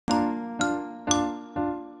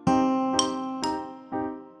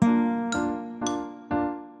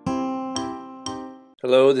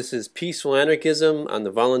Hello, this is Peaceful Anarchism on the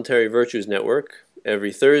Voluntary Virtues Network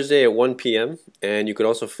every Thursday at 1 p.m. And you could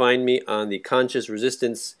also find me on the Conscious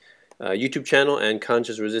Resistance YouTube channel and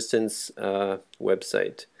Conscious Resistance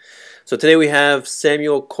website. So today we have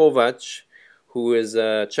Samuel Kovac, who is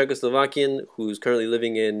a Czechoslovakian who's currently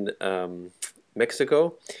living in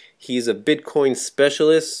Mexico. He's a Bitcoin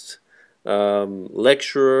specialist,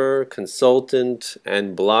 lecturer, consultant,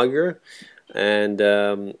 and blogger.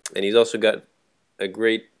 And he's also got a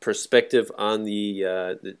great perspective on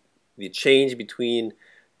the change between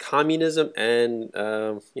communism and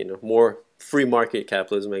more free market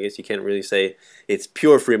capitalism. I guess you can't really say it's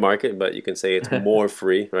pure free market, but you can say it's more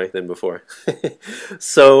free, right, than before.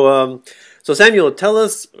 So Samuel, tell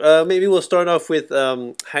us. Maybe we'll start off with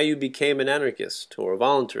how you became an anarchist or a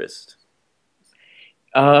voluntarist.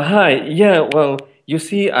 Hi. Yeah. Well, you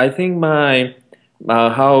see, I think my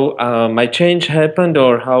how my change happened,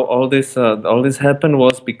 or how all this happened,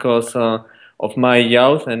 was because of my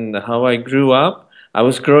youth and how I grew up. I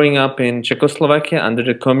was growing up in Czechoslovakia under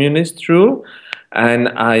the communist rule, and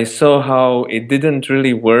I saw how it didn't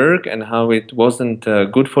really work and how it wasn't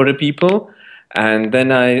good for the people. And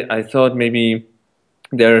then I thought maybe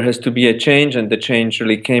there has to be a change, and the change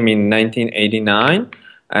really came in 1989.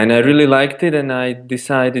 And I really liked it, and I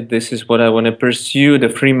decided this is what I want to pursue: the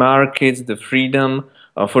free markets, the freedom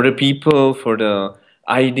for the people, for the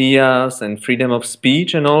ideas, and freedom of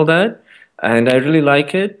speech, and all that. And I really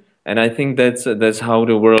like it, and I think that's how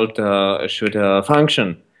the world should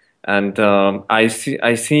function. And I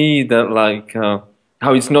see that, like,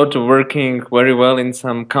 how it's not working very well in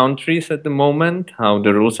some countries at the moment, how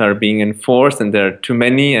the rules are being enforced, and there are too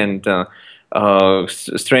many and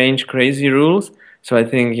strange, crazy rules. So I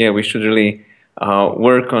think, yeah, we should really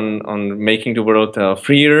work on making the world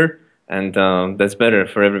freer, and that's better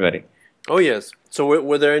for everybody. Oh yes. So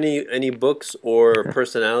were there any books or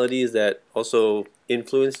personalities that also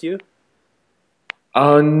influenced you?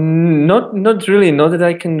 Not really, not that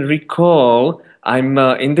I can recall. I'm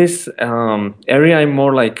in this area. I'm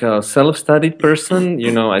more like a self-studied person.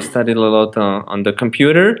 I studied a lot on the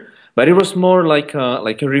computer, but it was more like a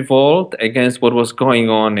revolt against what was going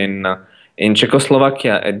on in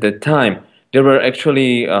Czechoslovakia at that time. There were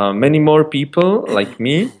actually many more people like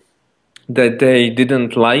me that they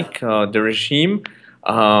didn't like the regime.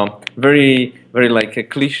 Very, very like a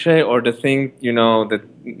cliche, or the thing that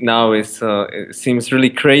now is it seems really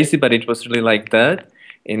crazy, but it was really like that.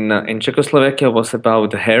 In Czechoslovakia, was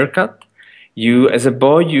about the haircut. You, as a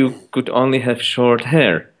boy, you could only have short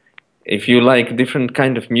hair. If you like different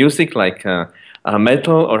kind of music, like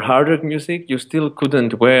metal or hard rock music, you still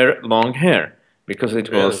couldn't wear long hair because it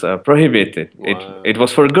Really? was prohibited. It Wow.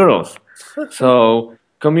 was for girls. So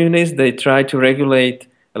communists, they try to regulate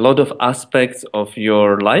a lot of aspects of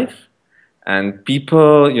your life, and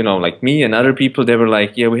people, like me and other people, they were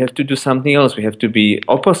like, yeah, we have to do something else. We have to be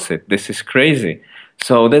opposite. This is crazy.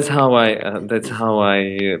 So that's how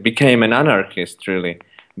I became an anarchist, really,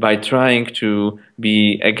 by trying to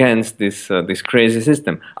be against this crazy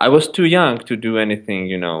system. I was too young to do anything,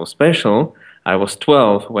 special. I was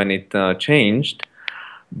 12 when it changed.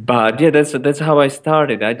 But yeah, that's how I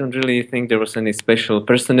started. I don't really think there was any special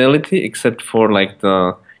personality except for, like,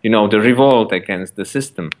 the revolt against the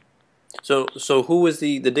system. So who was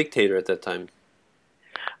the dictator at that time?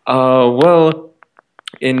 Well,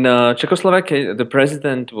 in Czechoslovakia, the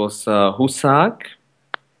president was Husak.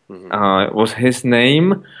 Hmm. Was his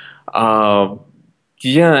name. Uh,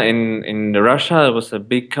 yeah, in Russia, it was a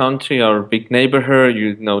big country or big neighborhood.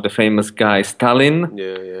 The famous guy Stalin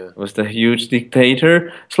Yeah, yeah. was the huge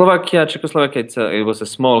dictator. Czechoslovakia, it was a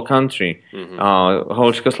small country. Hmm.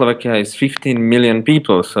 Whole Czechoslovakia is 15 million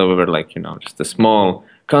people, so we were like, just a small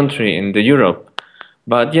country in the Europe.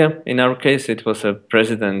 But yeah, in our case, it was a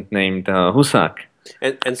president named Husak.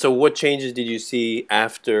 And so what changes did you see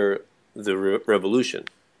after the revolution?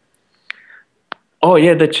 Oh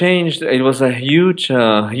yeah, the change. It was a huge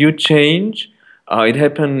change. It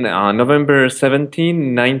happened November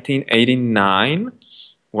 17, 1989,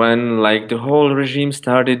 when, like, the whole regime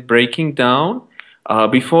started breaking down.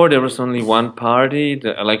 Before, there was only one party.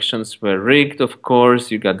 The elections were rigged, of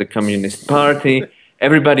course. You got the Communist Party.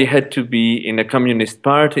 Everybody had to be in a Communist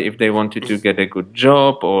Party if they wanted to get a good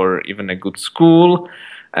job or even a good school,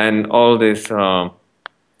 and all these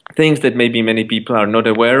things that maybe many people are not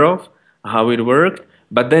aware of how it worked.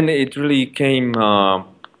 But then it really came,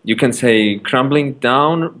 you can say, crumbling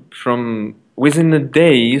down from within the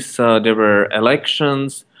days. There were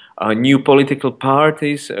elections, new political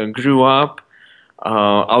parties grew up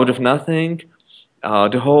out of nothing.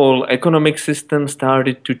 The whole economic system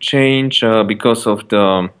started to change because of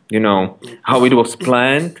the, how it was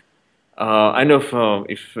planned. I know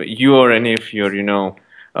if you or any of your,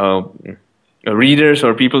 uh, readers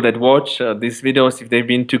or people that watch these videos, if they've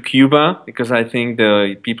been to Cuba, because I think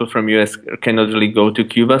the people from US cannot really go to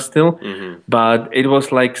Cuba still. But it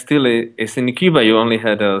was like still, it's in Cuba, you only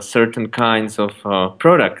had certain kinds of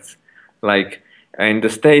products, like in the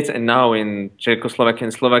States and now in Czechoslovakia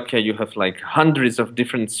and Slovakia, you have like hundreds of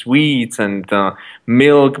different sweets and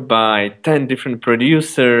milk by 10 different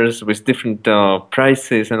producers with different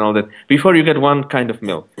prices and all that. Before you get one kind of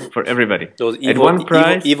milk for everybody Those at evil, one evil,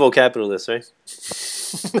 price. evil capitalists, right?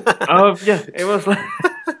 Oh yeah, it was like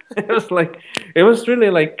it was like it was really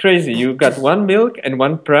like crazy. You got one milk and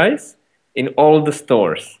one price in all the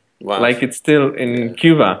stores. Wow. Like it's still in Yeah.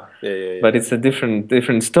 Cuba, Yeah. but it's a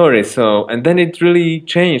different story. So and then it really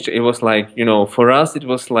changed. It was like, for us it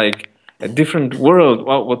was like a different world.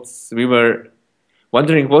 What's we were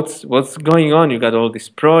wondering what's going on. You got all these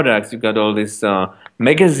products, you got all these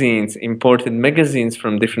magazines, imported magazines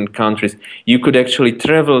from different countries. You could actually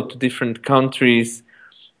travel to different countries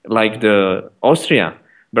like the Austria.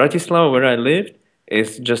 Bratislava, where I lived,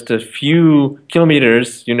 is just a few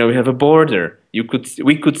kilometers. We have a border.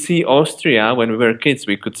 We could see Austria when we were kids.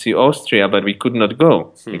 We could see Austria, but we could not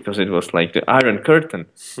go because it was like the Iron Curtain.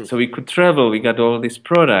 So we could travel. We got all these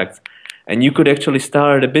products, and you could actually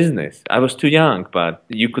start a business. I was too young, but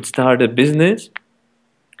you could start a business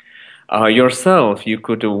yourself. You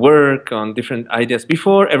could work on different ideas.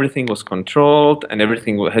 Before, everything was controlled and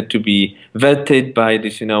everything had to be vetted by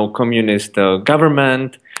this, communist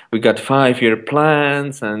government. We got 5-year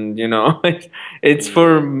plans, and it's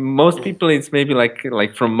for most people, it's maybe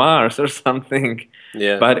like from Mars or something.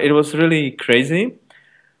 Yeah. But it was really crazy,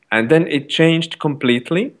 and then it changed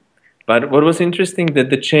completely. But what was interesting that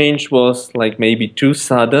the change was like maybe too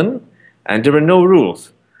sudden, and there were no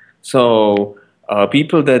rules. So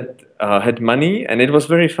people that had money, and it was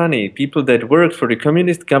very funny. People that worked for the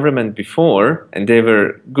communist government before, and they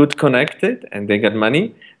were good connected, and they got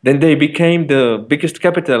money. Then they became the biggest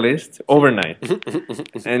capitalists overnight.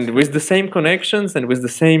 And with the same connections and with the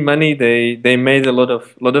same money, they made a lot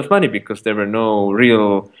of money because there were no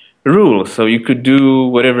real rules. So you could do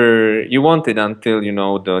whatever you wanted until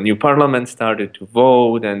the new parliament started to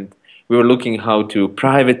vote, and we were looking how to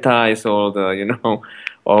privatize all the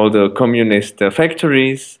all the communist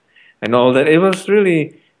factories and all that. It was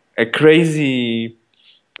really a crazy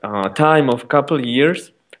time of couple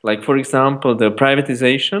years. Like for example, the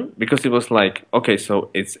privatization, because it was like, okay, so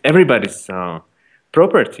it's everybody's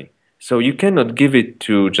property. So you cannot give it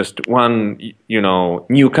to just one,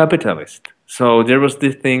 new capitalist. So there was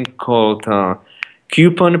this thing called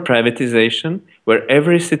coupon privatization, where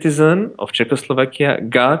every citizen of Czechoslovakia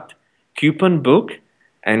got coupon book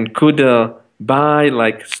and could buy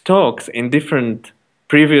like stocks in different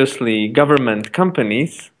previously government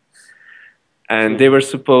companies, and they were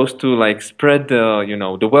supposed to like spread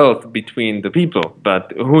the wealth between the people.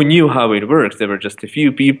 But who knew how it works? There were just a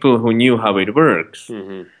few people who knew how it works,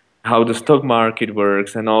 how the stock market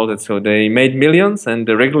works and all that. So they made millions, and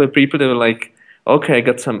the regular people, they were like, okay, I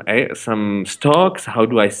got some stocks. How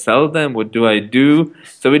do I sell them? What do I do?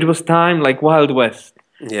 So it was time like Wild West,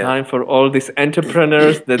 Yeah. time for all these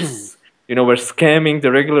entrepreneurs that's were scamming the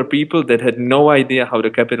regular people that had no idea how the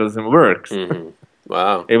capitalism works.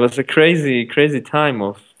 Wow. It was a crazy time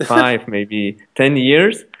of 5, maybe 10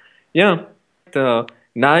 years. Yeah.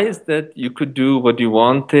 Nice that you could do what you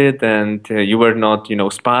wanted, and you were not,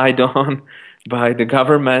 spied on by the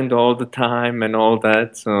government all the time and all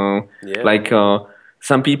that. So, Yeah. like,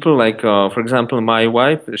 some people, like, for example, my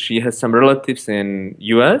wife, she has some relatives in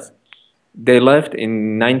US. They left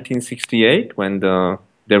in 1968 when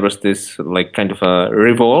there was this like kind of a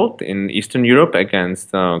revolt in Eastern Europe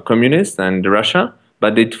against communists and Russia,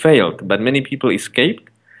 but it failed. But many people escaped,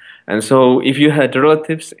 and so if you had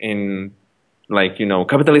relatives in like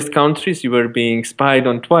capitalist countries, you were being spied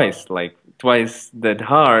on twice, like twice that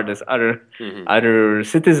hard as other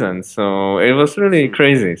citizens. So it was really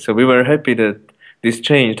crazy. So we were happy that this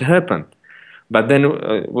change happened. But then,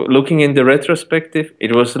 looking in the retrospective,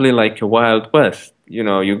 it was really like a Wild West.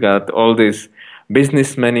 You got all these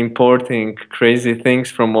businessmen importing crazy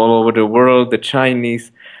things from all over the world. The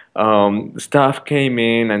Chinese stuff came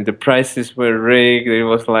in, and the prices were rigged. It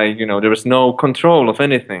was like there was no control of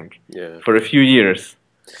anything for a few years.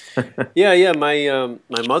 Yeah.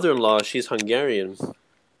 My mother-in-law, she's Hungarian,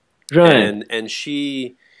 Right. and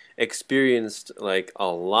she experienced like a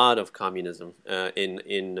lot of communism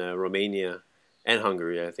in Romania and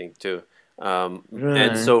Hungary, I think too. And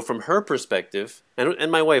Right. so from her perspective,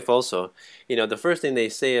 and my wife also, the first thing they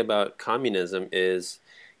say about communism is,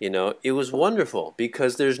 it was wonderful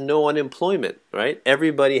because there's no unemployment, right?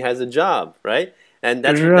 Everybody has a job, right? And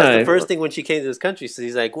that's the Right. first thing when she came to this country. So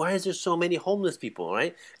he's like, why is there so many homeless people,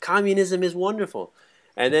 right? Communism is wonderful.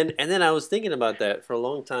 And then I was thinking about that for a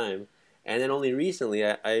long time. And then only recently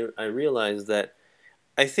I realized that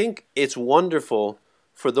I think it's wonderful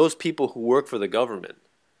for those people who work for the government.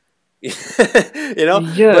 Yeah,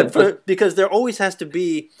 But but because there always has to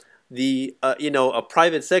be a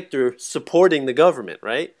private sector supporting the government,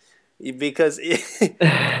 right? Because I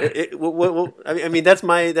mean that's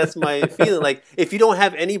my feeling. Like if you don't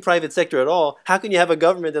have any private sector at all, how can you have a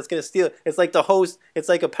government that's going to steal? It's like the host. It's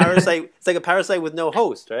like a parasite. It's like a parasite with no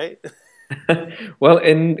host, right? well,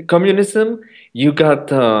 in communism, you got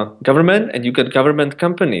government and you got government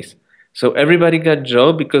companies. So everybody got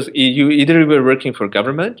job because you either were working for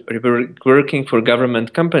government or you were working for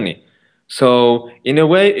government company. So in a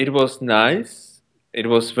way, it was nice. It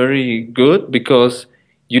was very good because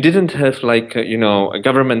you didn't have like a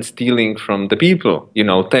government stealing from the people,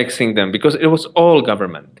 taxing them because it was all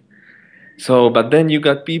government. So, but then you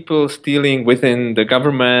got people stealing within the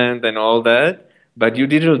government and all that, but you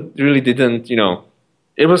didn't really didn't,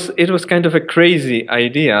 it was kind of a crazy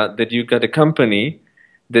idea that you got a company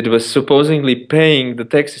that was supposedly paying the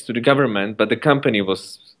taxes to the government, but the company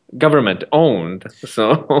was government owned.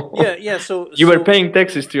 So Yeah, yeah. So you were so paying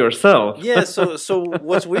taxes to yourself. Yeah, so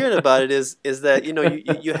what's weird about it is that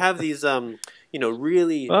you have these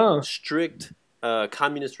really Oh. strict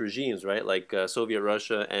communist regimes, right? Like Soviet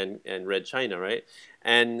Russia and Red China, right?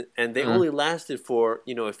 And they Mm. only lasted for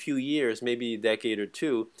a few years, maybe a decade or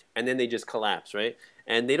two, and then they just collapse, right?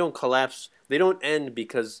 And they don't collapse, they don't end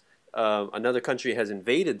because another country has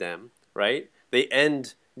invaded them, right? They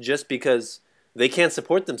end just because they can't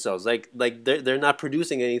support themselves. Like they're not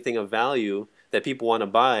producing anything of value that people want to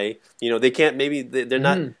buy. They can't. Maybe they're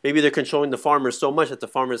not. Mm. Maybe they're controlling the farmers so much that the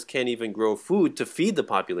farmers can't even grow food to feed the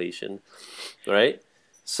population, right?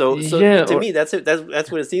 So Yeah, to or me, that's it. That's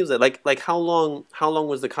what it seems like. Like how long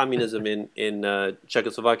was the communism in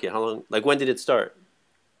Czechoslovakia? How long? Like when did it start?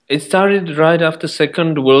 it started right after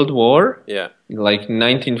Second World War, Yeah. like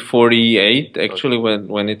 1948 Okay. actually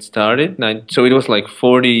when it started. So it was like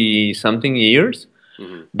 40 something years.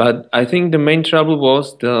 Hmm. But I think the main trouble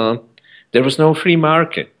was there was no free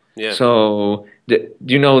market. Yeah. So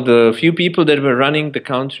the few people that were running the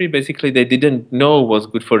country, basically they didn't know what's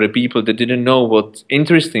good for the people. They didn't know what's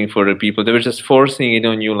interesting for the people. They were just forcing it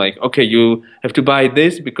on you, like, okay, you have to buy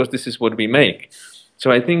this because this is what we make.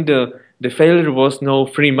 So I think the failure was no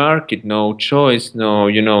free market, no choice, no,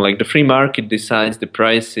 like the free market decides the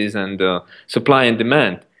prices and the supply and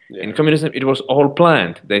demand. In Yeah. communism, it was all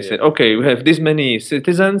planned. They said, Yeah. okay, we have this many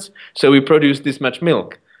citizens, so we produce this much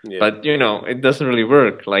milk. Yeah. But, it doesn't really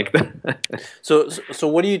work like that. So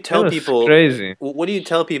what do you That tell was people? crazy. What do you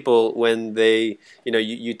tell people when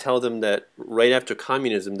you tell them that right after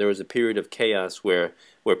communism there was a period of chaos where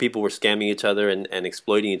people were scamming each other and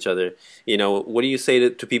exploiting each other? What do you say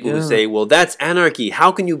to people who Yeah. say, well, that's anarchy. How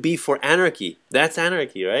can you be for anarchy? That's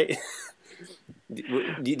anarchy, right?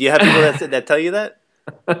 Do you have people that tell you that?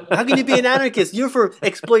 How can you be an anarchist? You're for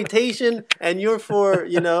exploitation and you're for,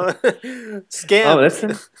 Oh,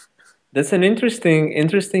 scams. that's an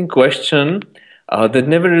interesting question that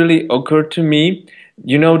never really occurred to me.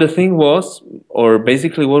 The thing was, or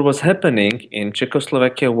basically what was happening in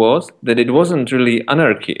Czechoslovakia was that it wasn't really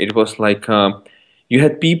anarchy. It was like you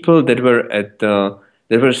had people that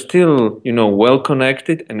were still, well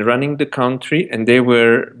connected and running the country, and they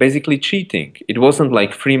were basically cheating. It wasn't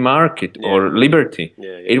like free market Yeah, or liberty.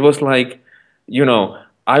 yeah, It yeah, was like,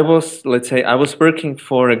 let's say, I was working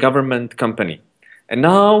for a government company. And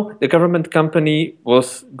now the government company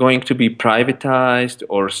was going to be privatized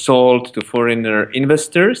or sold to foreigner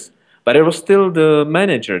investors, but I was still the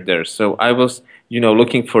manager there. So I was,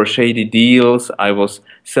 looking for shady deals. I was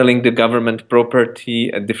selling the government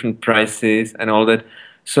property at different prices and all that.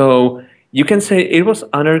 So you can say it was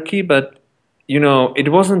anarchy, but it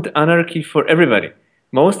wasn't anarchy for everybody.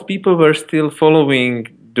 Most people were still following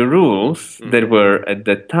the rules that Mm-hmm. were at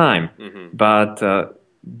that time, Mm-hmm. but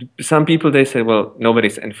some people they say, well,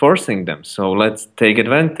 nobody's enforcing them, so let's take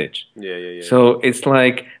advantage. Yeah, yeah, yeah, yeah. So it's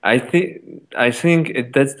like I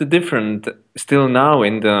think that's the different still now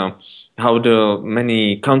in the how the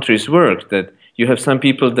many countries work, that you have some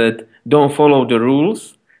people that don't follow the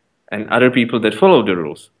rules and other people that follow the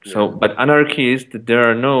rules. So, Yeah. but anarchy is that there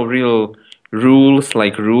are no real rules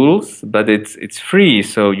like rules, but it's free.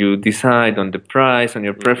 So you decide on the price, on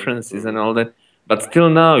your Mm-hmm. preferences, and Mm-hmm. all that. But still,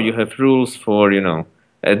 now you have rules for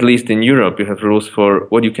At least in Europe, you have rules for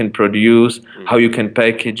what you can produce, how Hmm. you can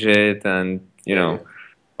package it, and Yeah, yeah.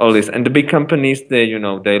 all this. And the big companies, they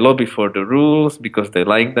lobby for the rules because they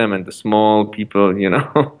like them, and the small people,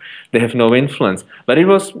 they have no influence. But it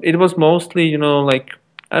was mostly, like,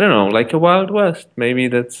 I don't know, like a Wild West. Maybe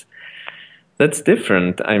that's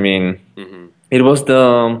different. I mean, Hmm. it was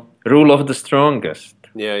the rule of the strongest,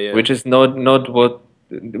 Yeah, yeah. which is not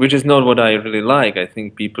what I really like. I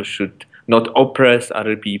think people should not oppress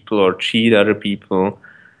other people or cheat other people.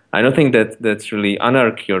 I don't think that that's really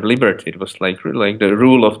anarchy or liberty. It was like the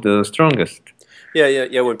rule of the strongest. Yeah, yeah,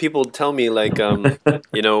 yeah. When people tell me like,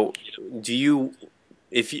 you know, do you,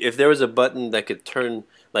 if there was a button that could turn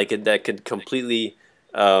like that could completely,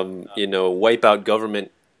 wipe out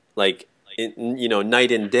government, like,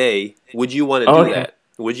 night and day, would you want to do Okay. that?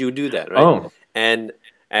 Would you do that, right? Oh, And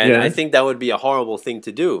and I yeah. think that would be a horrible thing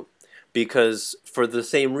to do, because for the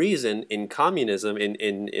same reason in communism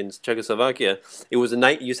in Czechoslovakia, it was a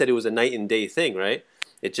night. You said it was a night and day thing, right?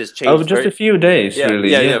 It just Oh, changed just a very. few days, Yeah,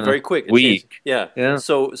 really. yeah, yeah. Yeah. Very quick. It changed. Week. Yeah. Yeah.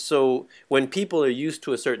 So when people are used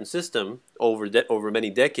to a certain system over many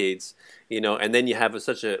decades, and then you have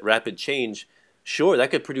such a rapid change, sure, that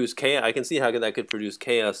could produce chaos. I can see how that could produce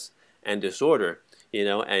chaos and disorder,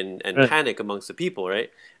 and Right. panic amongst the people, right?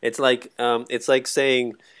 It's like saying,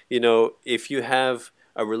 if you have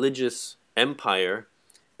a religious empire,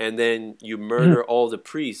 and then you murder all the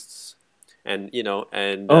priests and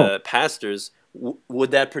Oh. pastors,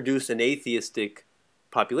 would that produce an atheistic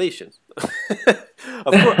population?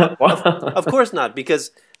 Of course, of Wow. course not,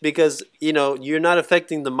 because you're not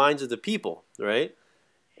affecting the minds of the people, right?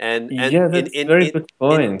 And Yeah, in that's a in very in good in,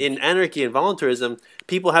 point. in anarchy and voluntarism,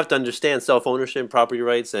 people have to understand self ownership, property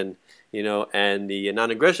rights, and the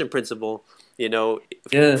non-aggression principle.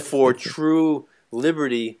 Yes, For yes, yes. true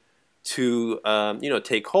liberty to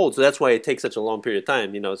take hold. So that's why it takes such a long period of time.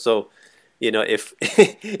 So if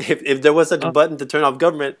if there was such a Oh, button to turn off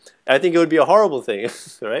government, I think it would be a horrible thing.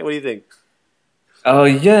 Right? What do you think?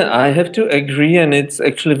 yeah, I have to agree, and it's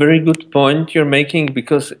actually a very good point you're making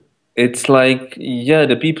because it's like, yeah,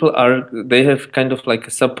 the people they have kind of like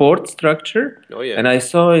a support structure, Oh yeah. and I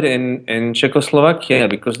saw it in Czechoslovakia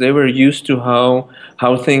because they were used to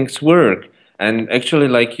how things work. And actually,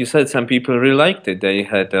 like you said, some people really liked it. They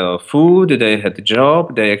had food, they had a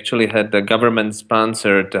job, they actually had the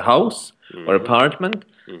government-sponsored house or Hmm. apartment,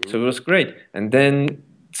 Hmm. so it was great. And then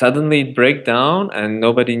suddenly it break down and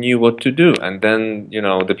nobody knew what to do, and then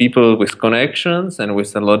the people with connections and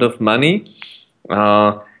with a lot of money,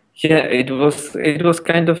 uh, yeah, it was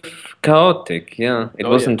kind of chaotic. Yeah, it Oh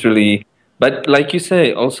yeah. wasn't really, but like you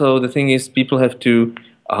say, also the thing is people have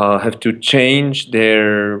to change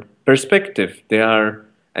their perspective. They are,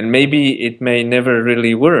 and maybe it may never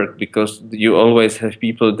really work because you always have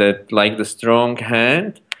people that like the strong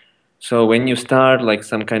hand. So when you start like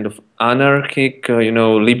some kind of anarchic,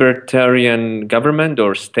 libertarian government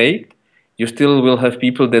or state, you still will have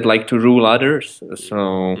people that like to rule others.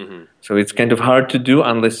 So Hmm. so it's kind of hard to do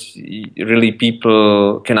unless really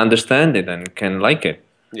people can understand it and can like it.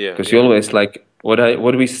 Yeah, Because you yeah. always like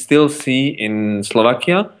what we still see in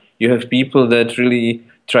Slovakia. You have people that really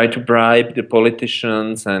try to bribe the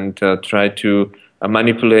politicians and try to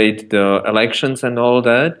manipulate the elections and all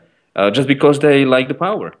that, just because they like the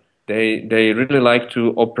power. They really like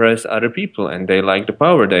to oppress other people, and they like the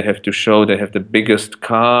power. They have to show they have the biggest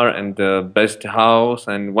car and the best house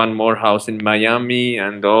and one more house in Miami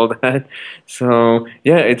and all that. So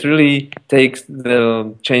yeah, it really takes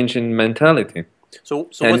the change in mentality. So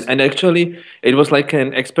And what's and actually, it was like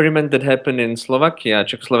an experiment that happened in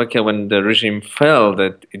Czechoslovakia, when the regime fell.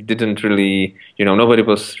 That it didn't really, nobody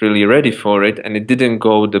was really ready for it, and it didn't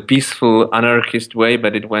go the peaceful anarchist way,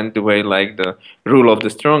 but it went the way like the rule of the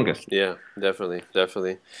strongest. Yeah, definitely,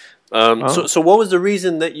 definitely. So Oh. so what was the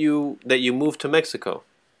reason that you moved to Mexico?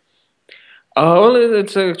 Well,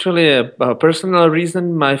 it's actually a personal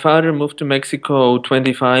reason. My father moved to Mexico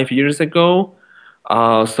 25 years ago.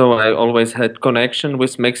 So I always had connection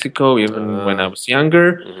with Mexico, even when I Ah. was younger.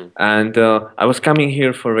 Hmm. And I was coming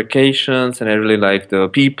here for vacations, and I really liked the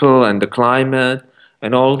people and the climate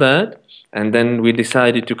and all that. And then we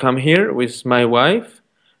decided to come here with my wife.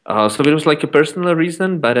 So it was like a personal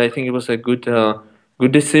reason, but I think it was a good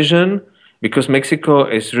decision because Mexico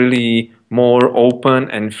is really more open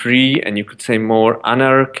and free, and you could say more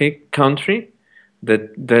anarchic country. That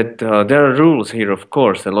there are rules here, of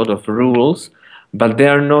course, a lot of rules, but they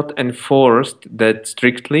are not enforced that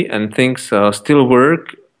strictly, and things still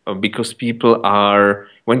work because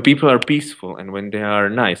when people are peaceful and when they are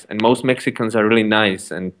nice, and most Mexicans are really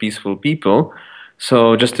nice and peaceful people.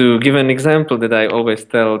 So just to give an example that I always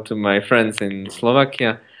tell to my friends in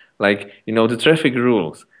Slovakia, like, the traffic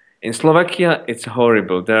rules. In Slovakia, it's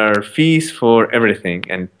horrible. There are fees for everything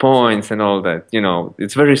and points and all that.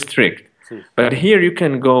 It's very strict. But here you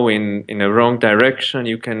can go in a wrong direction.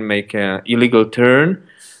 You can make an illegal turn,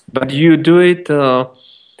 but you do it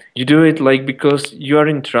like because you are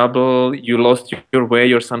in trouble, you lost your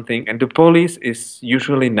way or something, and the police is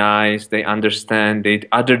usually nice, they understand it,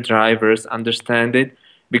 other drivers understand it,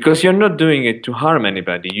 because you're not doing it to harm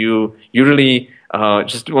anybody. You really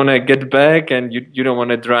just want to get back, and you don't want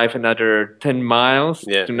to drive another 10 miles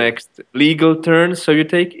Yeah, to yeah. next legal turn, so you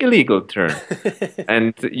take illegal turn.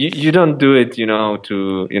 And you don't do it,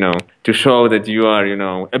 to show that you are,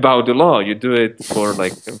 about the law. You do it for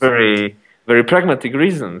like very, very pragmatic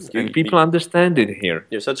reasons, and You, people understand it here.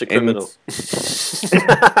 you're such a And criminal.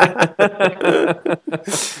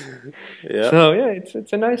 Yeah. so yeah,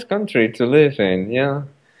 it's a nice country to live in. Yeah.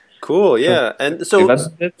 Cool. So Yeah. And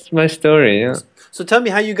that's my story. Yeah. so tell me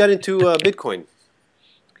how you got into Bitcoin.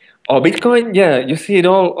 Oh, Bitcoin, yeah, you see, it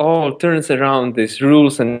all turns around these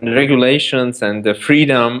rules and regulations and the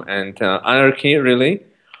freedom and anarchy, really.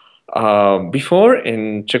 Before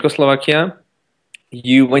in Czechoslovakia,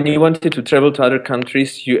 when you wanted to travel to other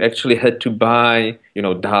countries, you actually had to buy,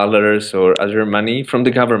 dollars or other money from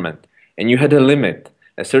the government, and you had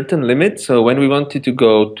a certain limit. So when we wanted to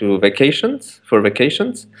go to vacations,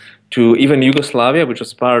 to even Yugoslavia, which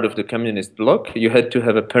was part of the communist bloc, you had to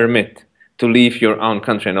have a permit to leave your own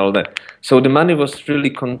country and all that. So the money was really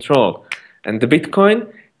controlled, and the Bitcoin,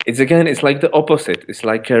 it's like the opposite. It's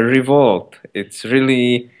like a revolt. It's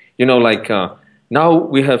really, like. Now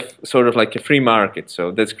we have sort of like a free market,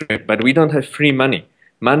 so that's great, but we don't have free money.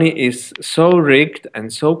 Money is so rigged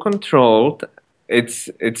and so controlled, it's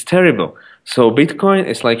terrible. So Bitcoin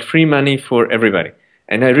is like free money for everybody.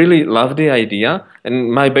 And I really love the idea.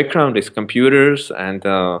 And my background is computers and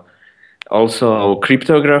also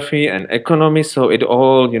cryptography and economy, so it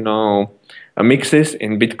all, mixes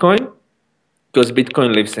in Bitcoin, because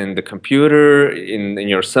Bitcoin lives in the computer, in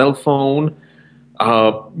your cell phone.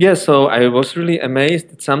 Yeah, so I was really amazed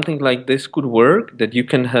that something like this could work, that you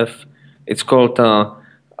can have, it's called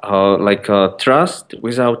like trust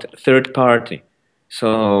without third party.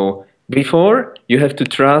 So before, you have to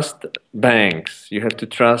trust banks, you have to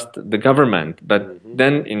trust the government, but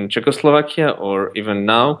then in Czechoslovakia or even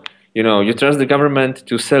now, you trust the government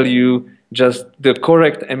to sell you just the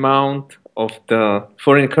correct amount of the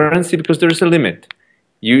foreign currency because there is a limit.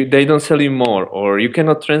 They don't sell you more, or you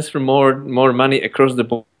cannot transfer more money across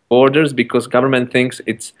the borders because government thinks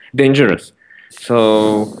it's dangerous.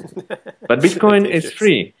 So, but Bitcoin is Dangerous.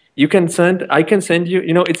 free. I can send you,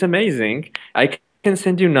 it's amazing. I can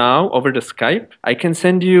send you now over the Skype. I can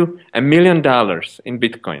send you $1 million in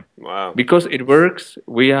Bitcoin Wow. because it works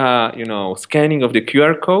via, scanning of the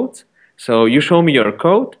QR codes. So you show me your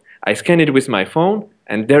code, I scan it with my phone,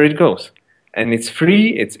 and there it goes. And it's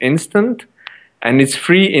free, it's instant. And it's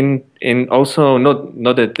free in also,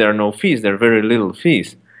 not that there are no fees, there are very little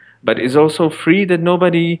fees, but it's also free that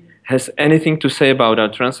nobody has anything to say about our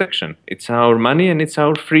transaction. It's our money and it's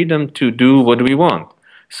our freedom to do what we want.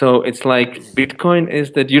 So it's like Bitcoin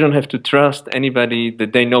is that you don't have to trust anybody,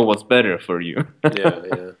 that they know what's better for you. Yeah,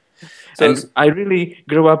 yeah. So And I really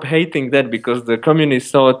grew up hating that because the communists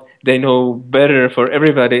thought they know better for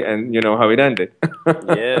everybody, and you know how it ended.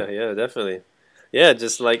 yeah, yeah, definitely. Yeah,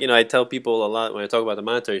 just like, I tell people a lot when I talk about the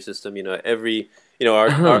monetary system,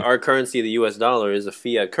 our currency, the US dollar, is a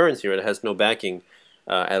fiat currency, right? It has no backing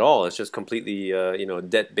at all. It's just completely,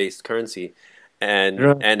 debt-based currency. And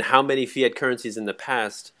Right. and how many fiat currencies in the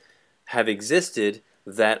past have existed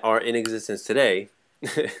that are in existence today?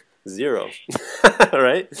 Zero.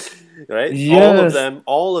 Right? Right? Yes.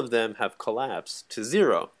 All of them have collapsed to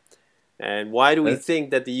zero. And why do we That's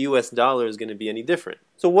think that the U.S. dollar is going to be any different?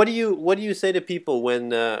 So what do you say to people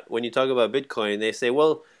when you talk about Bitcoin? They say,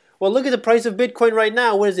 well, look at the price of Bitcoin right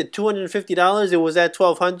now. What is it? $250? It was at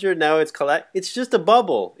 1,200. Now it's collapsed. It's just a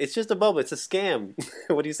bubble. It's just a bubble. It's a scam.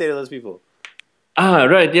 What do you say to those people?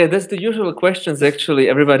 Right. Yeah, that's the usual questions actually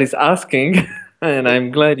everybody's asking, and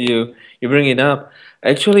I'm glad you bring it up.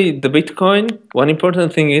 Actually, the Bitcoin, one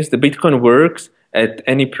important thing is the Bitcoin works at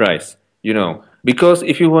any price, because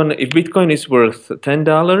if Bitcoin is worth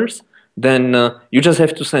 $10, then you just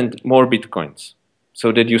have to send more Bitcoins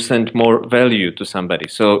so that you send more value to somebody.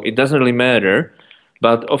 So it doesn't really matter.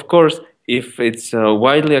 But of course, if it's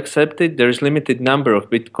widely accepted, there is limited number of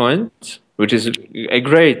Bitcoins, which is a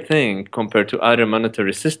great thing compared to other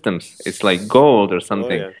monetary systems. It's like gold or Oh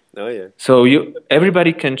something. yeah. Oh yeah. So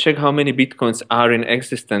everybody can check how many Bitcoins are in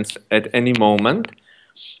existence at any moment.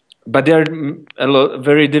 but they are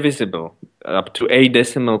very divisible up to 8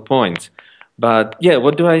 decimal points. But yeah,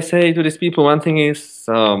 what do I say to these people? One thing is,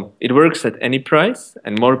 it works at any price,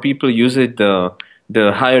 and more people use it,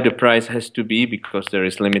 the higher the price has to be because there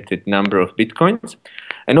is limited number of bitcoins.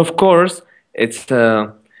 And of course, it's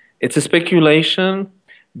a speculation,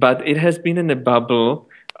 but it has been in a bubble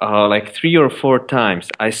like 3 or 4 times.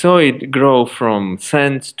 I saw it grow from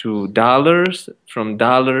cents to dollars, from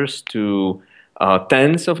dollars to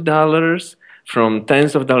tens of dollars, from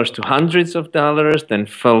tens of dollars to hundreds of dollars, then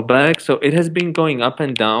fell back. So it has been going up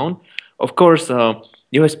and down. Of course,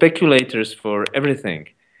 you have speculators for everything.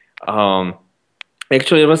 Um,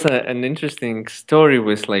 Actually, it was an interesting story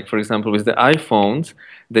with, like, for example, with the iPhones,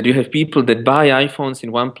 that you have people that buy iPhones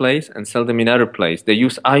in one place and sell them in other place. They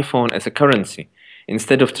use iPhone as a currency.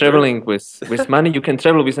 Instead of Sure. traveling with money, you can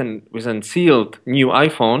travel with an sealed new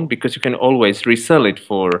iPhone because you can always resell it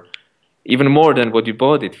for even more than what you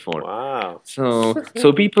bought it for. Wow. So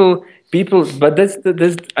people, but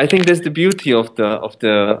I think that's the beauty of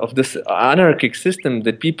this anarchic system,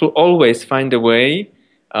 that people always find a way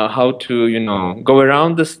how to, go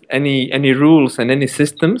around any rules and any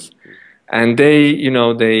systems, and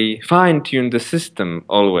they fine tune the system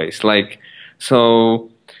always. Like, so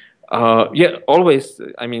yeah, always.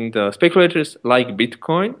 I mean, the speculators like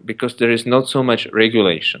Bitcoin because there is not so much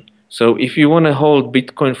regulation. So if you want to hold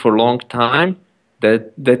Bitcoin for a long time,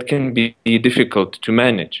 that can be difficult to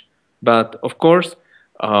manage. But of course,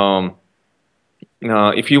 um,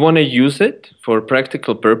 if you want to use it for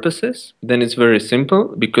practical purposes, then it's very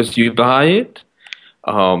simple because you buy it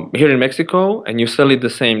here in Mexico and you sell it the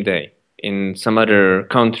same day in some other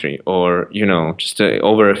country, or just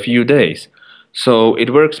over a few days. So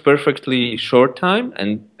it works perfectly short time,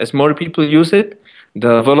 and as more people use it,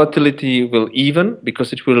 the volatility will even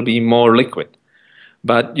because it will be more liquid.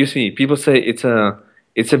 But you see, people say it's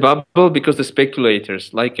a bubble because the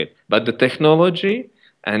speculators like it. But the technology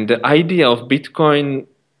and the idea of Bitcoin,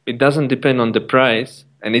 it doesn't depend on the price,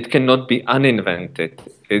 and it cannot be uninvented.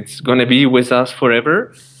 It's going to be with us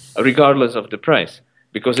forever, regardless of the price,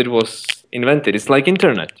 because it was invented. It's like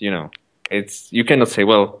internet. You cannot say,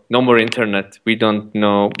 well, no more internet. We don't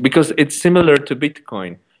know, because it's similar to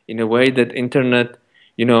Bitcoin in a way that internet,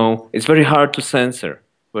 it's very hard to censor,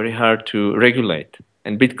 very hard to regulate.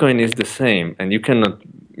 And Bitcoin is the same, and you cannot,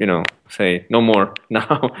 say no more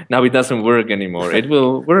now. Now it doesn't work anymore. It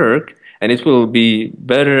will work, and it will be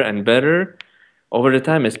better and better over the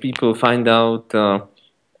time as people find out the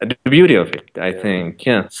beauty of it. I Yeah. think,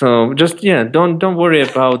 yeah. So just, yeah, don't worry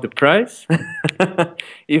about the price.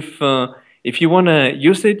 if uh, if you want to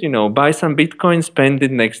use it, buy some Bitcoin, spend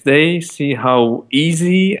it next day, see how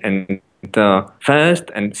easy and fast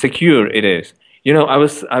and secure it is. I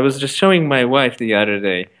was just showing my wife the other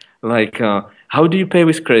day, like, how do you pay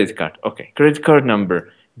with credit card? Okay, credit card number,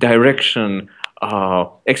 direction,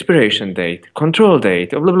 expiration date, control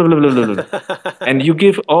date, blah, blah, blah, blah, blah, blah. And you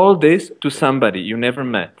give all this to somebody you never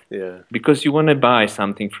met Yeah. because you want to buy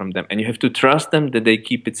something from them, and you have to trust them that they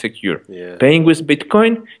keep it secure. Yeah. Paying with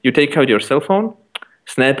Bitcoin, you take out your cell phone,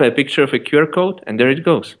 snap a picture of a QR code, and there it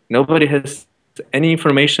goes. Nobody has any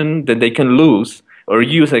information that they can lose or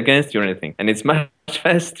use against you or anything, and it's much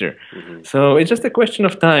faster. Mm-hmm. So it's just a question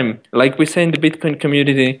of time. Like we say in the Bitcoin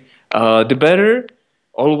community, the better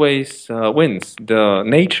always wins. The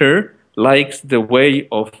nature likes the way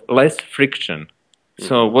of less friction.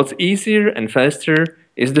 So Mm-hmm. what's easier and faster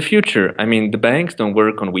is the future. I mean, the banks don't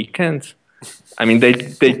work on weekends. I mean, they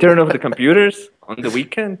turn off the computers on the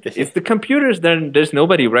weekend. It's the computers, then there's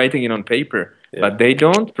nobody writing it on paper, Yeah. but they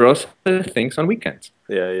don't process things on weekends.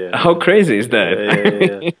 Yeah. Yeah. How crazy is Yeah.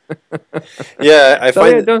 that? Yeah. I So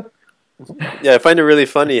yeah, find don't. Yeah, I find it really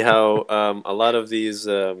funny how a lot of these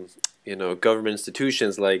government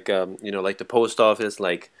institutions like the post office,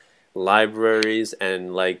 like libraries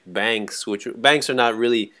and like banks, which banks are not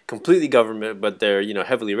really completely government, but they're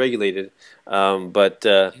heavily regulated. But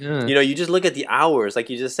Yeah. you just look at the hours, like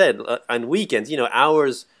you just said, on weekends,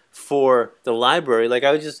 hours for the library. Like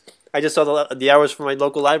I just saw the hours for my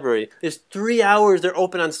local library. There's 3 hours they're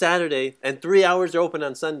open on Saturday and 3 hours they're open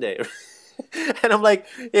on Sunday. And I'm like,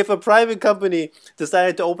 if a private company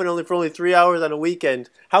decided to open for only 3 hours on a weekend,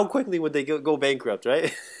 how quickly would they go bankrupt, right?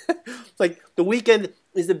 Like the weekend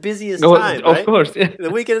is the busiest No, time, of right? course. Yeah. The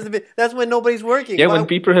weekend is that's when nobody's working. Yeah, when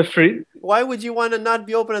people have free. Why would you want to not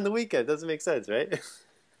be open on the weekend? Doesn't make sense, right?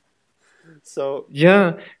 So Yeah.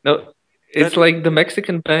 No, it's that like the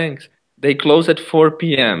Mexican banks. They close at 4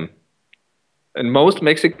 p.m. And most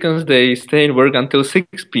Mexicans, they stay in work until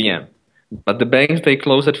 6 p.m. But the banks, they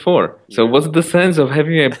close at 4. So yeah. what's the sense of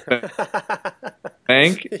having a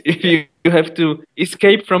bank, you have to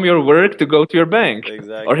escape from your work to go to your bank, or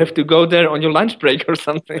Exactly. have to go there on your lunch break or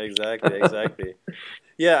something. Exactly. Exactly.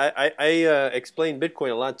 Yeah, I explain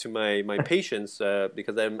Bitcoin a lot to my patients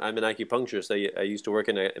because I'm an acupuncturist. I used to work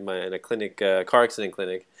in a clinic, car accident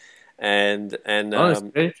clinic, and Oh, it's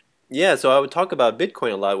great. yeah, so I would talk about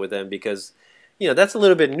Bitcoin a lot with them because, that's a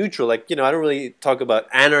little bit neutral. Like, I don't really talk about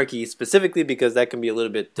anarchy specifically because that can be a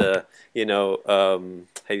little bit,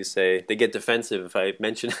 how you say, they get defensive if I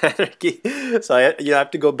mention anarchy. So I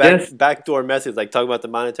have to go Yes. backdoor methods, like talk about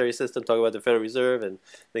the monetary system, talk about the Federal Reserve, and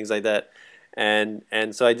things like that. And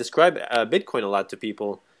so I describe Bitcoin a lot to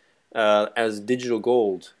people as digital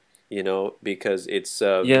gold, because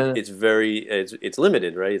Yeah. it's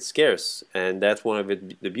limited, right? It's scarce, and that's one of it.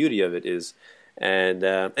 The beauty of it is, and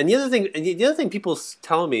the other thing people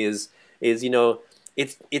tell me is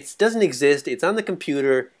it doesn't exist. It's on the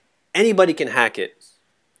computer. Anybody can hack it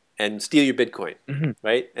and steal your Bitcoin, Mhm.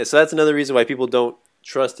 right? And so that's another reason why people don't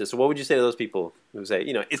trust it. So what would you say to those people who say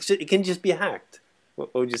it can just be hacked? What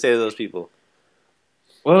would you say to those people?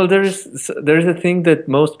 Well, there is a thing that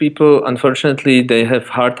most people, unfortunately, they have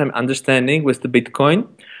hard time understanding with the Bitcoin,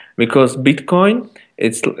 because Bitcoin,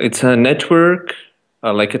 it's a network,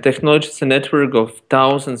 like a technology. It's a network of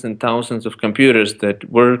thousands and thousands of computers that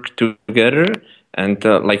work together and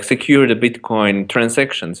like secure the Bitcoin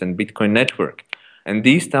transactions and Bitcoin network. And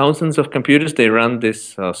these thousands of computers, they run this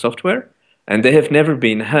software, and they have never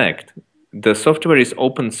been hacked. The software is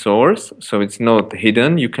open source, so it's not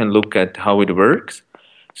hidden. You can look at how it works.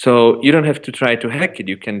 So you don't have to try to hack it.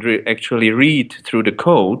 You can actually read through the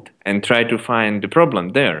code and try to find the problem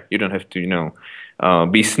there. You don't have to,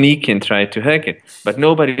 be sneaky and try to hack it. But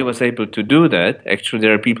nobody was able to do that. Actually,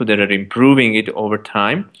 there are people that are improving it over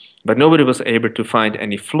time, but nobody was able to find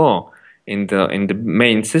any flaw in the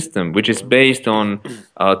main system, which is based on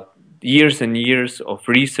years and years of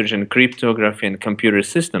research in cryptography and computer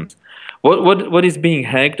systems. What is being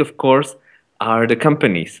hacked, of course, are the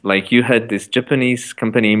companies. Like you had this Japanese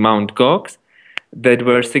company, Mt. Gox, that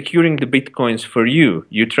were securing the bitcoins for you.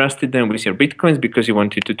 You trusted them with your bitcoins because you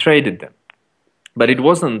wanted to trade them. But it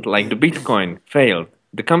wasn't like the Bitcoin failed.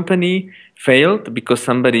 The company failed because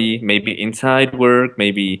somebody, maybe inside work,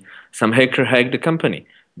 maybe some hacker hacked the company.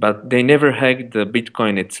 But they never hacked the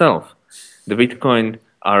Bitcoin itself. The Bitcoin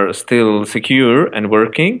are still secure and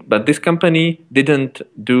working, but this company didn't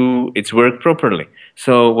do its work properly.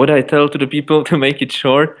 So what I tell to the people, to make it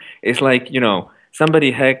short, is like,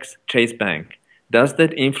 somebody hacks Chase Bank. Does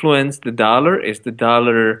that influence the dollar? Is the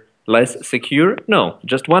dollar less secure? No,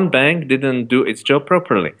 just one bank didn't do its job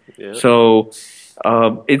properly. Yeah. So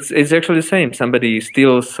it's actually the same. Somebody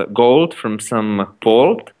steals gold from some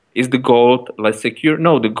vault. Is the gold less secure?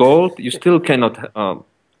 No, the gold, you still cannot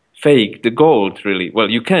fake the gold, really. Well,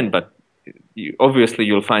 you can, but obviously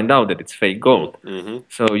you'll find out that it's fake gold. Mm-hmm.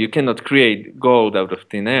 So you cannot create gold out of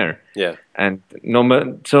thin air. Yeah. And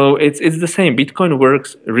so it's the same. Bitcoin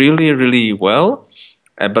works really, really well,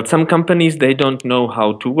 but some companies, they don't know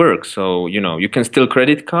how to work. So you can steal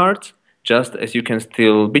credit cards just as you can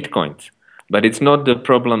steal bitcoins. But it's not the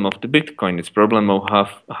problem of the Bitcoin. It's problem of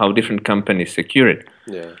how different companies secure it.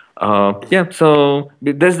 Yeah. Yeah, so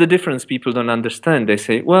that's the difference people don't understand. They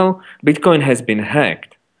say, well, Bitcoin has been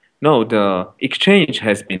hacked. No, the exchange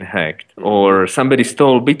has been hacked, Mm-hmm. or somebody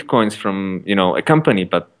stole Bitcoins from, a company,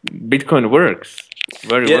 but Bitcoin works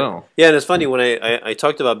very Yeah, well. yeah, and it's funny when I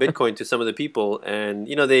talked about Bitcoin to some of the people, and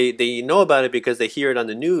they know about it because they hear it on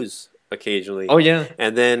the news occasionally, Oh, yeah.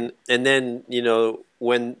 and then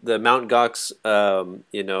when the Mount Gox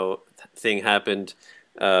thing happened,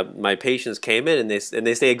 my patients came in and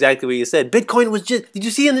they say exactly what you said. Bitcoin was just. Did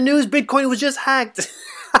you see in the news? Bitcoin was just hacked.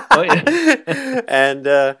 Oh, yeah. And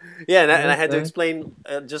yeah, and I Yes, had to explain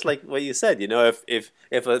just like what you said.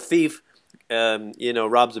 If a thief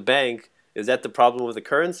robs a bank, is that the problem with the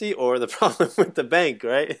currency or the problem with the bank,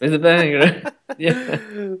 right? with the bank, right? Yeah.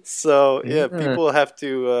 So yeah, Yeah. people have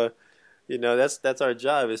to that's our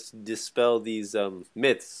job, is to dispel these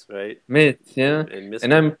myths, right? Myths, yeah. And And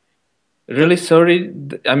mystery. really sorry.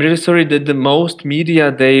 I'm really sorry that the most media,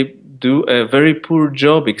 they do a very poor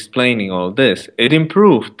job explaining all this. It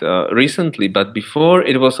improved recently, but before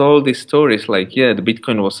it was all these stories like, yeah, the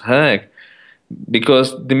Bitcoin was hacked, because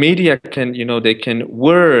the media can, they can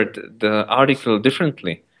word the article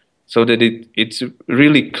differently, so that it's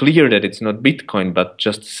really clear that it's not Bitcoin but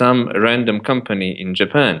just some random company in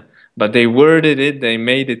Japan. But they worded it, they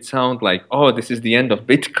made it sound like, oh, this is the end of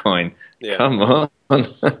Bitcoin. Yeah. Come on.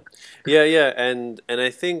 Yeah, yeah, and I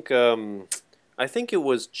think it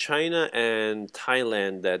was China and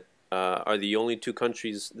Thailand that are the only two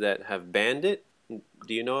countries that have banned it.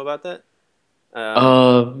 Do you know about that?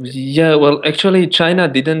 Yeah, well, actually, China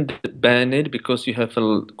didn't ban it because you have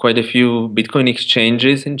quite a few Bitcoin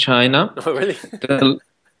exchanges in China. Oh, really? The,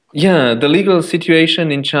 yeah, the legal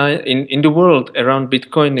situation in China, in the world around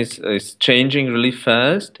Bitcoin is changing really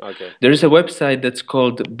fast. Okay. There is a website that's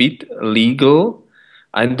called BitLegal.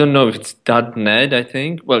 I don't know if it's .net, I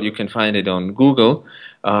think. Well, you can find it on Google,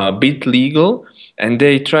 BitLegal, and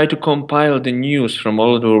they try to compile the news from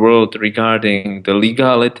all over the world regarding the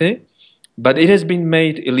legality. But it has been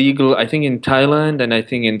made illegal, I think, in Thailand and I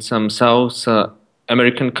think in some South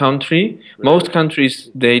American country. Right. Most countries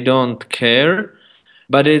they don't care,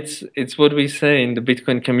 but it's what we say in the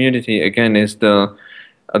Bitcoin community again is the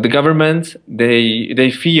governments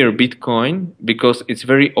they fear Bitcoin because it's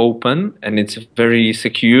very open and it's very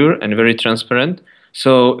secure and very transparent.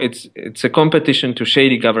 So it's a competition to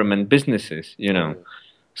shady government businesses, you know. Okay.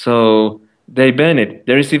 So they ban it.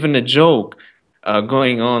 There is even a joke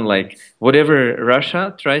going on like whatever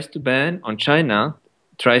Russia tries to ban on China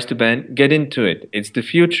tries to ban, get into it. It's the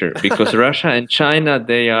future because Russia and China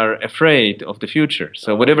they are afraid of the future.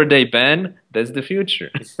 So whatever Oh. they ban, that's the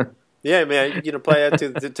future. Yeah, I mean, you can apply that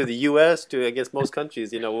to the U.S. to I guess most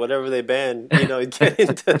countries. Whatever they ban, get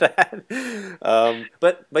into that.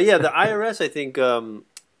 But yeah, the IRS I think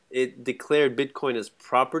it declared Bitcoin as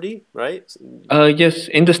property, right? Yes,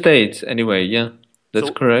 in the States anyway. Yeah, that's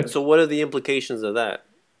So correct. so what are the implications of that?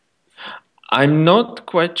 I'm not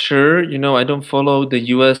quite sure. You know, I don't follow the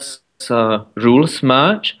US rules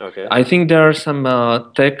much. Okay. I think there are some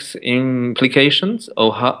tax implications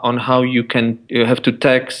on how you have to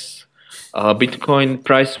tax Bitcoin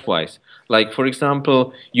price wise. Like, for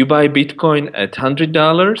example, you buy Bitcoin at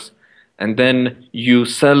 $100 and then you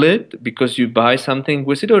sell it because you buy something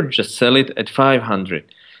with it or just sell it at 500.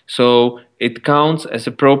 So it counts as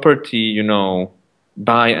a property, you know,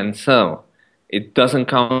 buy and sell. It doesn't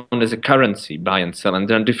count as a currency, buy and sell. And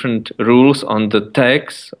there are different rules on the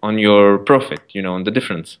tax on your profit, you know, on the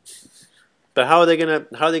difference. But how are they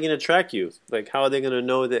gonna track you? Like how are they gonna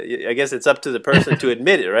know that? I guess it's up to the person to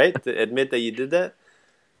admit it, right? To admit that you did that.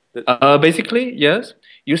 Basically, yes.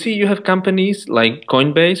 You see, you have companies like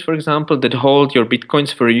Coinbase, for example, that hold your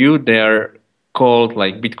bitcoins for you. They are called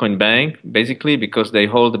like Bitcoin Bank, basically, because they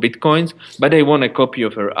hold the bitcoins, but they want a copy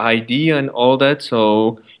of your ID and all that.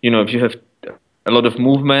 So, you know, if you have a lot of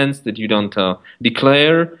movements that you don't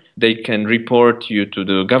declare, they can report you to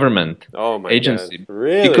the government Oh my God! agency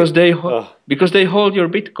Really? because Oh, because they hold your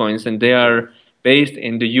bitcoins and they yeah, are based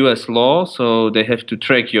in the US law, so they have to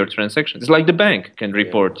track your transactions. It's like the bank can yeah,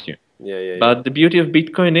 report you. yeah, yeah, yeah. But the beauty of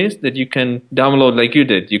Bitcoin is that you can download, like you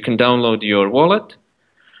did, you can download your wallet.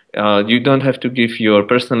 You don't have to give your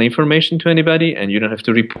personal information to anybody, and you don't have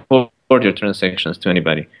to report your transactions to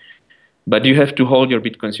anybody. But you have to hold your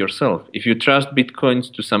Bitcoins yourself. If you trust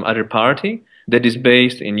Bitcoins to some other party that is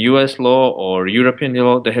based in US law or European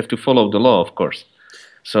law, they have to follow the law, of course.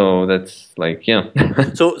 So that's like, yeah.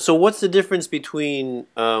 So what's the difference between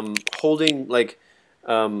holding like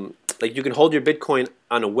you can hold your Bitcoin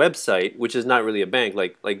on a website, which is not really a bank,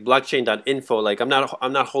 like blockchain.info. Like I'm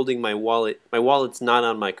not holding my wallet. My wallet's not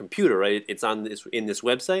on my computer, right? It's on this in this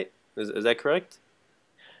website. Is that correct?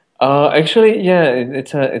 Actually, yeah,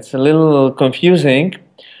 it's a little confusing.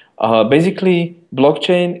 Basically,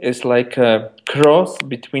 blockchain is like a cross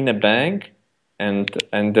between a bank and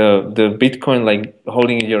the Bitcoin, like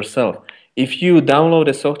holding it yourself. If you download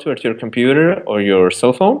a software to your computer or your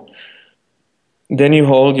cell phone, then you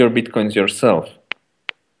hold your Bitcoins yourself.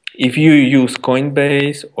 If you use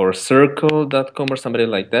Coinbase or Circle.com or somebody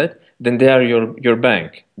like that, then they are your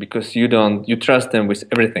bank because you trust them with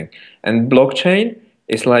everything. And blockchain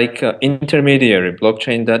is like intermediary,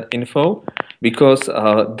 blockchain.info, because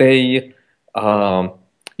they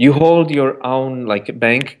you hold your own like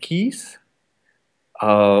bank keys.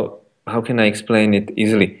 Uh, how can I explain it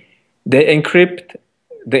easily? They encrypt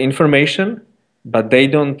the information, but they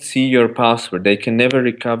don't see your password. They can never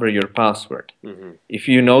recover your password. Mm-hmm. If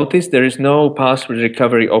you notice, there is no password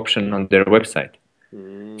recovery option on their website.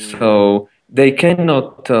 Mm. So they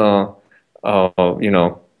cannot,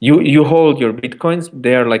 you hold your bitcoins.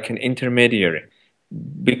 They are like an intermediary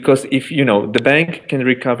because if you know the bank can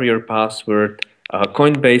recover your password,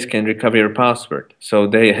 Coinbase can recover your password, so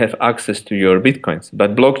they have access to your bitcoins.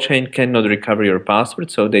 But blockchain cannot recover your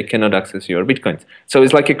password, so they cannot access your bitcoins. So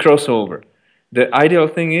it's like a crossover. The ideal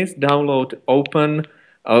thing is download open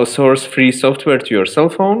source free software to your cell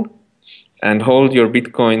phone and hold your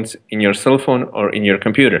bitcoins in your cell phone or in your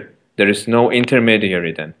computer. There is no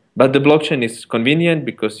intermediary then. But the blockchain is convenient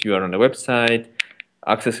because you are on a website,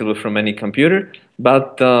 accessible from any computer.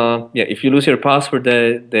 But yeah, if you lose your password,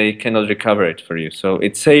 they cannot recover it for you. So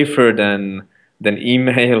it's safer than than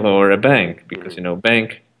email or a bank, because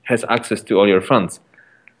bank has access to all your funds.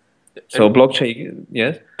 So And blockchain,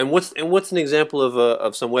 yes. what's an example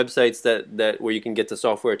of some websites that where you can get the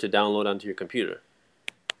software to download onto your computer?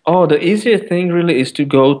 Oh, the easiest thing really is to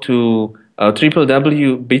go to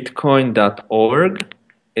www.bitcoin.org.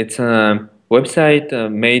 It's a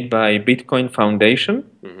website made by Bitcoin Foundation,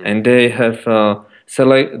 Hmm. and they have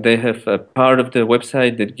they have a part of the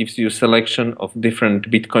website that gives you a selection of different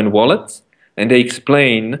Bitcoin wallets, and they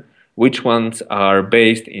explain which ones are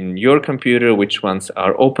based in your computer, which ones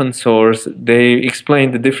are open source. They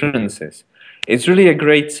explain the differences. It's really a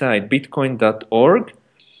great site, bitcoin.org,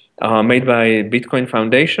 made by Bitcoin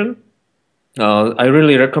Foundation. I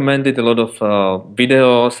really recommend it. A lot of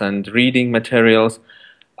videos and reading materials.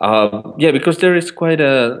 Yeah, because there is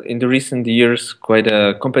in the recent years, quite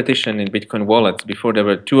a competition in Bitcoin wallets. Before there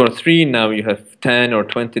were two or three, now you have 10 or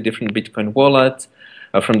 20 different Bitcoin wallets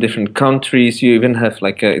from different countries. You even have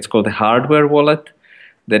it's called a hardware wallet,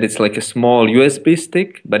 that it's like a small USB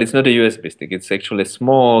stick, but it's not a USB stick. It's actually a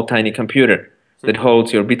small, tiny computer that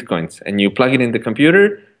holds your Bitcoins. And you plug it in the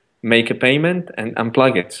computer, make a payment, and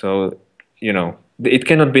unplug it. So, it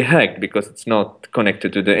cannot be hacked because it's not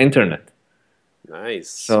connected to the internet. Nice.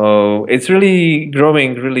 So it's really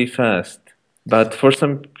growing really fast. But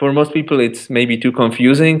for most people, it's maybe too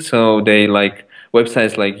confusing. So they like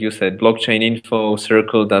websites like you said, blockchain info,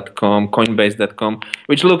 circle.com, coinbase.com,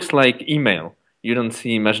 which looks like email. You don't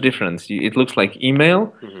see much difference. It looks like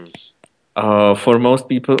email Hmm. for most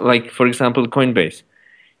people. Like, for example, Coinbase.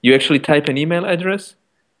 You actually type an email address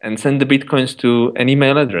and send the bitcoins to an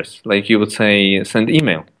email address. Like you would say, send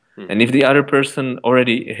email. And Hmm. if the other person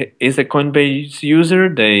already is a Coinbase user,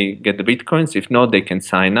 they get the bitcoins. If not, they can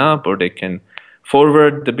sign up or they can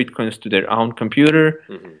forward the bitcoins to their own computer.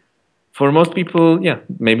 Hmm. For most people, yeah,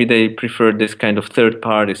 maybe they prefer this kind of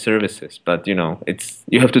third-party services, but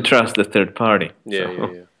you have to trust the third party. Yeah, yeah,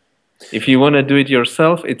 So yeah. if you want to do it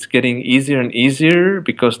yourself, it's getting easier and easier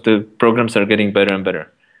because the programs are getting better and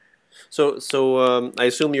better. So I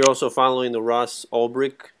assume you're also following the Ross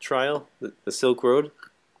Ulbricht trial, the Silk Road.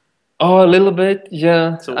 Oh, a little bit,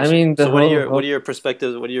 yeah. So, I so, mean, so what are your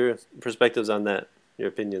perspectives? What are your perspectives on that? Your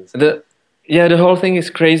opinions? the yeah, the whole thing is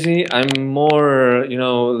crazy. I'm more,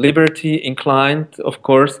 liberty inclined, of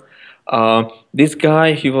course. This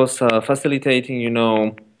guy, he was facilitating,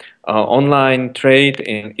 online trade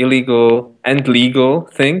in illegal and legal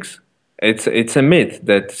things. It's a myth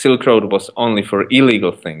that Silk Road was only for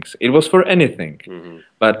illegal things. It was for anything, Hmm.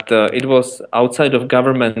 but it was outside of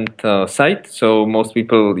government site, so most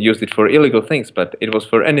people used it for illegal things. But it was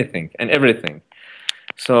for anything and everything.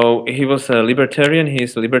 So he was a libertarian.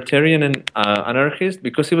 He's a libertarian and anarchist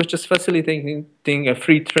because he was just facilitating a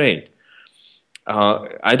free trade.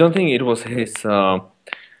 I don't think it was his.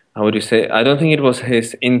 How would you say? I don't think it was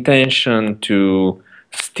his intention to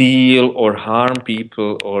steal or harm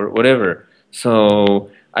people or whatever. So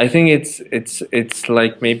I think it's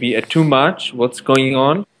like maybe a too much what's going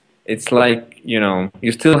on. It's like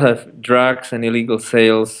you still have drugs and illegal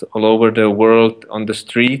sales all over the world on the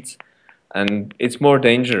streets, and it's more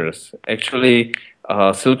dangerous. Actually,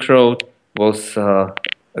 Silk Road was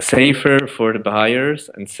safer for the buyers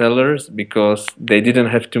and sellers because they didn't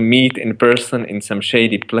have to meet in person in some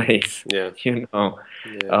shady place, Yeah, you know.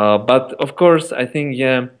 yeah. But of course, I think,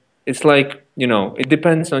 yeah, it's like, it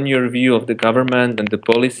depends on your view of the government and the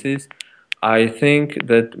policies. I think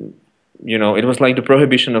that, it was like the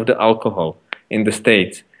prohibition of the alcohol in the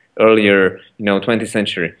States earlier, 20th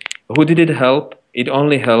century. Who did it help? It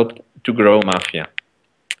only helped to grow mafia.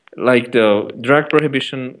 Like the drug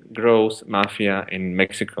prohibition grows mafia in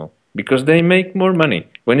Mexico because they make more money.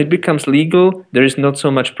 When it becomes legal, there is not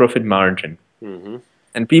so much profit margin. Hmm.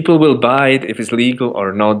 And people will buy it if it's legal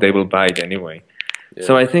or not, they will buy it anyway.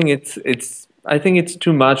 So Yeah. I think it's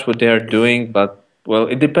too much what they are doing, but well,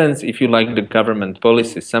 it depends if you like the government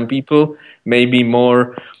policies. Some people may be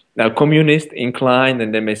more communist inclined,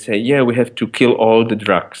 and they may say, "Yeah, we have to kill all the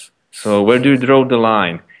drugs." So where do you draw the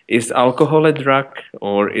line? Is alcohol a drug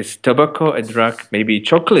or is tobacco a drug? Maybe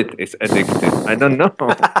chocolate is addictive. I don't know.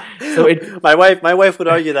 So it My wife would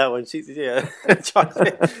argue that one. She's yeah,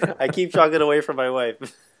 chocolate. I keep chocolate away from my wife.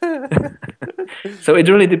 So it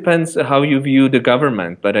really depends how you view the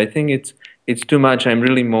government, but I think it's too much. I'm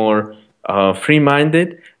really more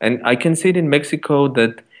free-minded, and I can see it in Mexico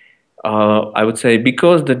that I would say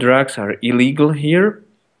because the drugs are illegal here,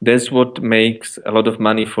 that's what makes a lot of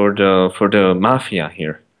money for the mafia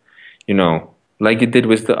here. Like it did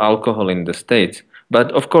with the alcohol in the States.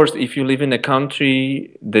 But of course, if you live in a country,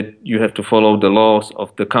 that you have to follow the laws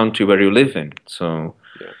of the country where you live in. So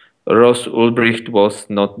Yeah. Ross Ulbricht was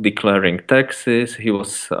not declaring taxes. He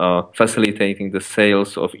was facilitating the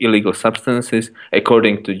sales of illegal substances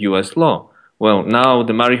according to US law. Well, now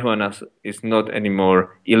the marijuana is not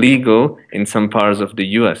anymore illegal in some parts of the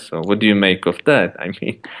US. So what do you make of that? I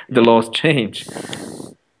mean, the laws change. Yeah,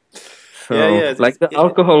 So, yeah. like the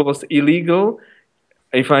alcohol was illegal.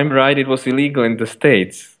 If I'm right, it was illegal in the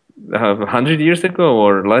States 100 years ago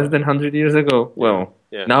or less than 100 years ago. Yeah, Well,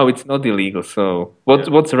 yeah, now it's not illegal. So yeah.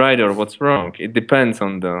 what's right or what's wrong? It depends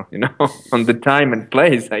on the on the time and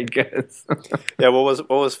place, I guess. Yeah, what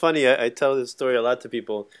was funny? I tell this story a lot to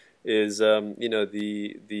people. Is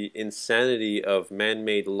the insanity of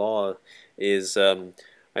man-made law is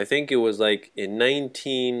I think it was like in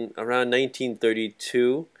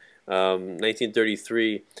 1932,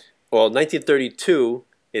 1933. Well, 1932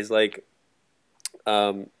 is like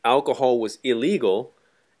alcohol was illegal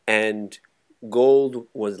and gold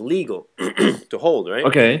was legal to hold, right?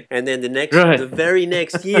 Okay, And then right. the very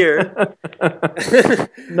next year,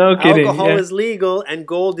 No kidding. alcohol Yeah, is legal and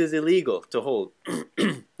gold is illegal to hold,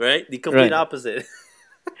 right? The complete right. opposite.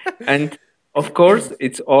 And of course,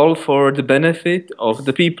 it's all for the benefit of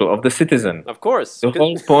the people, of the citizen. Of course, The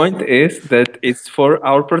whole point is that it's for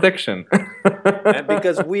our protection. and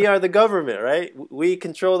because we are the government, right? We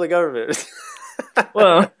control the government.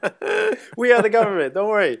 Well, We are the government. Don't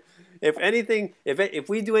worry. If anything, if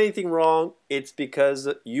we do anything wrong, it's because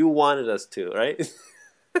you wanted us to, right?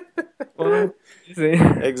 well, see.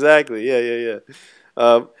 Exactly. Yeah, yeah, yeah.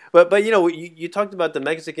 But you talked about the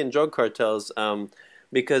Mexican drug cartels,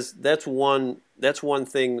 because that's one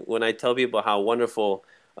thing when I tell people how wonderful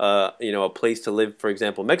a place to live, for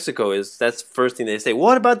example, Mexico is. That's the first thing they say.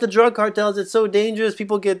 What about the drug cartels? It's so dangerous.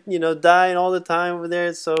 People get dying all the time over there.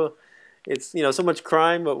 It's so much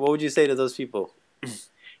crime. But what would you say to those people?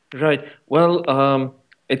 Right. Well,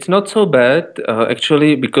 it's not so bad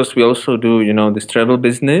actually because we also do, this travel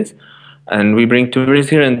business, and we bring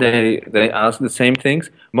tourists here, and they ask the same things.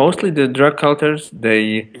 Mostly the drug cultures,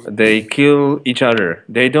 they kill each other.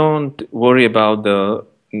 They don't worry about the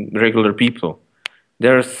regular people.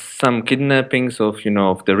 There are some kidnappings of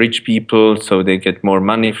the rich people, so they get more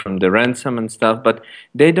money from the ransom and stuff, but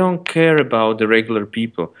they don't care about the regular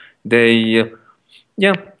people.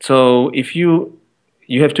 Yeah, so if you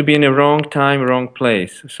have to be in a wrong time, wrong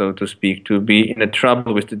place, so to speak, to be in a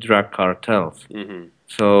trouble with the drug cartels. Hmm.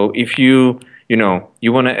 So if you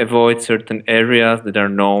want to avoid certain areas that are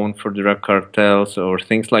known for drug cartels or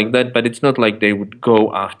things like that, but it's not like they would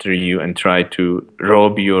go after you and try to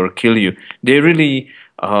rob you or kill you. They really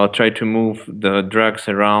try to move the drugs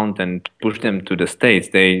around and push them to the states.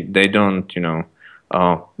 They don't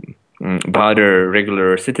uh, bother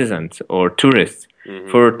regular citizens or tourists. Hmm.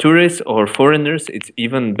 For tourists or foreigners, it's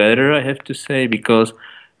even better, I have to say, because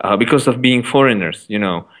of being foreigners.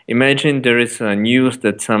 Imagine there is a news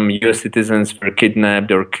that some U.S. citizens were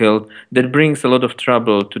kidnapped or killed. That brings a lot of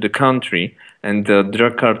trouble to the country, and the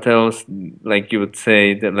drug cartels, like you would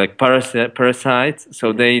say, they're like parasites.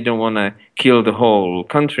 So they don't want to kill the whole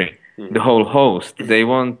country, the Hmm. whole host. They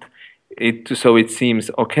want it to, so it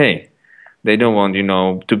seems okay. They don't want,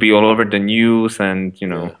 to be all over the news and,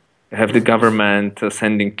 Yeah. have the government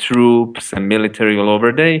sending troops and military all over.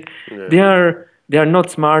 Yeah. They are not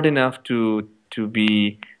smart enough to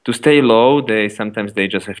stay low. Sometimes they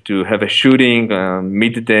just have to have a shooting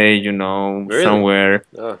midday, Really? somewhere.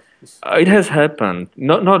 Oh. It has happened,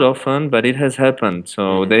 not often, but it has happened. So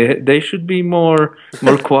Hmm. they should be more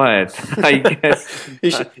quiet, I guess.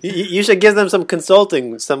 You should give them some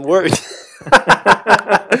consulting, some work.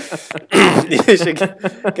 You should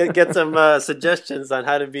get some suggestions on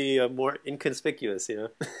how to be more inconspicuous.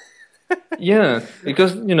 Yeah,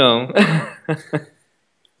 because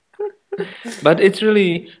but it's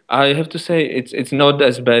really, I have to say, it's not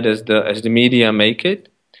as bad as the media make it,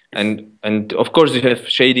 and of course you have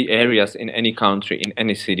shady areas in any country, in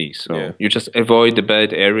any city, Yeah. so you just avoid the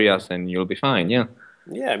bad areas and you'll be fine. Yeah.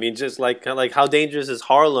 Yeah. I mean, just like kind of like how dangerous is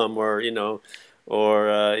Harlem, or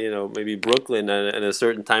maybe Brooklyn at a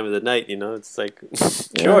certain time of the night. It's like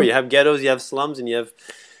sure Yeah. you have ghettos, you have slums, and you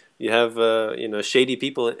have shady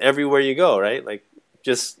people everywhere you go, right? Like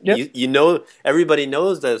just Yeah. everybody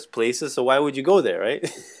knows those places, so why would you go there, right?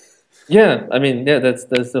 Yeah, I mean, yeah, that's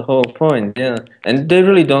the whole point. Yeah, and they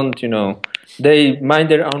really don't, they mind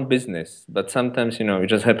their own business, but sometimes, you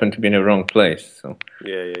just happen to be in the wrong place. So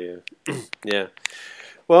Yeah, yeah, yeah. Yeah.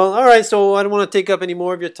 Well, all right. So I don't want to take up any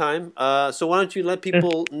more of your time. So why don't you let yeah.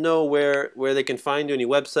 people know where they can find you, any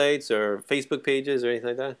websites or Facebook pages or anything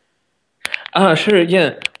like that? Sure, yeah.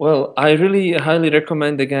 Well, I really highly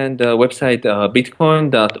recommend again the website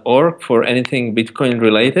bitcoin.org for anything Bitcoin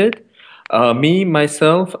related. Me,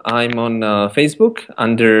 myself, I'm on Facebook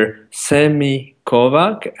under Semi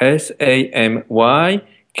Kovac,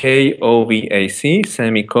 SAMYKOVAC,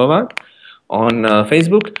 Semi Kovac on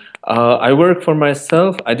Facebook. I work for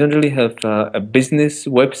myself. I don't really have a business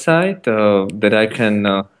website that I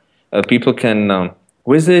can people can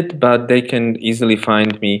visit, but they can easily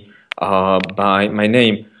find me by my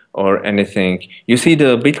name or anything. You see,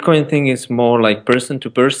 the Bitcoin thing is more like person to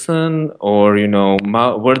person, or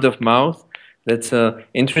word of mouth. That's a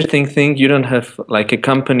interesting thing. You don't have like a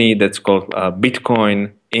company that's called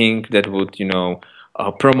Bitcoin Inc. that would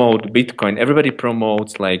promote Bitcoin. Everybody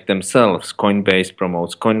promotes like themselves. Coinbase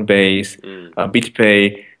promotes Coinbase.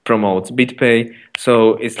 BitPay promotes BitPay.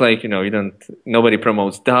 So it's like nobody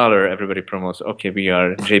promotes dollar. Everybody promotes. Okay, we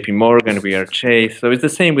are J.P. Morgan. We are Chase. So it's the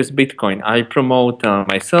same with Bitcoin. I promote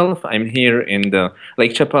myself. I'm here in the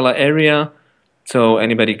Lake Chapala area, so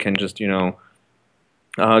anybody can just get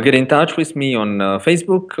in touch with me on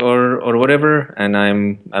Facebook or whatever, and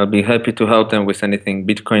I'll be happy to help them with anything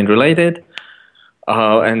Bitcoin related.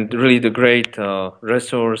 And really, the great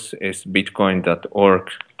resource is bitcoin.org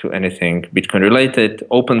to anything Bitcoin related,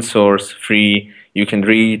 open source, free. You can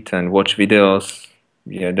read and watch videos.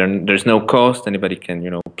 Yeah, there's no cost. Anybody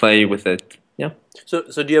can play with it. Yeah. So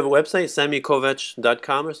do you have a website,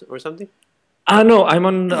 samikovac.com or something? No, I'm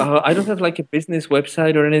on. I don't have like a business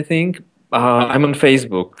website or anything. I'm on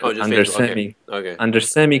Facebook Just under Facebook. Okay. under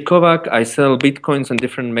Semi Kovac. I sell bitcoins on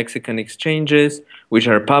different Mexican exchanges, which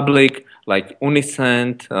are public, like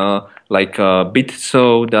Unicent, like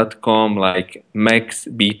bitso.com, like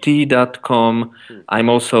maxbt.com. I'm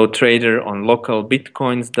also a trader on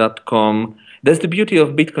localbitcoins.com. That's the beauty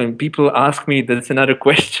of Bitcoin. People ask me, that's another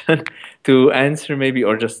question to answer maybe,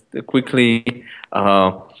 or just quickly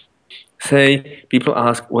say, people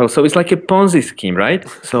ask, well, so it's like a Ponzi scheme, right?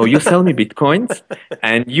 So you sell me bitcoins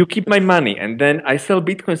and you keep my money, and then I sell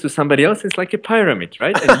bitcoins to somebody else. It's like a pyramid,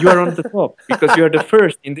 right? And you are on the top because you are the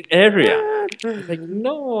first in the area. It's like,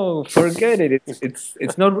 no, forget it.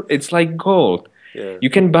 It's not. It's like gold. Yeah. You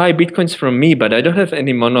can buy bitcoins from me, but I don't have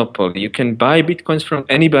any monopoly. You can buy bitcoins from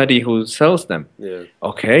anybody who sells them. Yeah.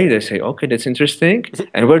 Okay, they say, okay, that's interesting.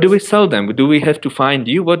 And where do we sell them? Do we have to find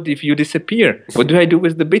you? What if you disappear? What do I do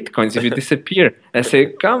with the bitcoins if you disappear? I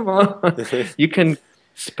say, come on, you can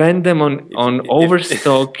spend them on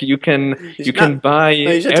overstock. You can buy.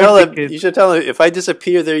 No, you should tell them. You should tell them, if I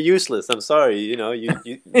disappear, they're useless. I'm sorry. You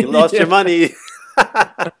lost your money.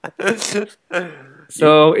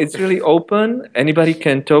 So it's really open. Anybody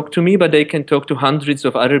can talk to me, but they can talk to hundreds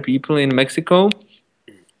of other people in Mexico.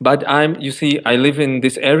 But you see, I live in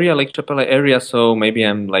this area, Lake Chapala area, so maybe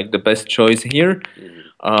I'm like the best choice here,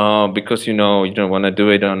 because you don't want to do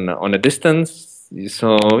it on a distance.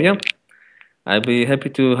 So yeah, I'll be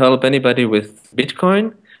happy to help anybody with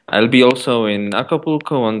Bitcoin. I'll be also in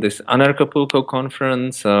Acapulco on this Anarcho-Capitalism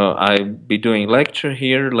conference. I'll be doing lecture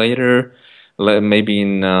here later, maybe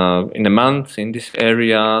in a month in this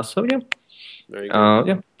area. So yeah, very good.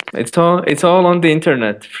 Yeah. It's all on the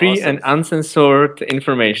internet, free Awesome. and uncensored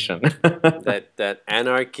information. that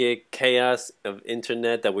anarchic chaos of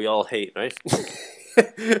internet that we all hate, right?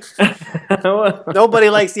 Nobody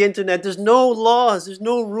likes the internet. There's no laws. There's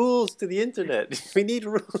no rules to the internet. We need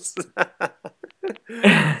rules.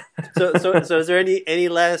 So is there any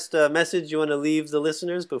last message you want to leave the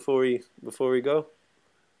listeners before we go?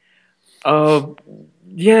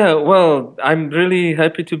 Yeah, well, I'm really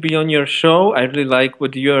happy to be on your show. I really like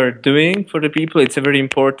what you are doing for the people. It's very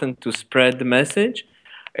important to spread the message.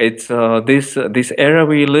 It's this era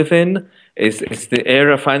we live in is the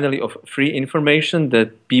era finally of free information,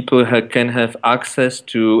 that people can have access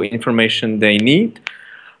to information they need.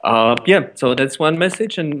 Yeah, so that's one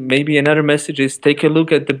message, and maybe another message is take a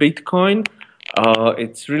look at the Bitcoin.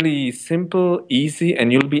 It's really simple, easy,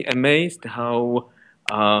 and you'll be amazed how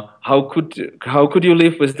could you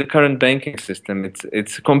live with the current banking system?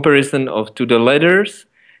 It's a comparison to the letters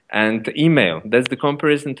and email. That's the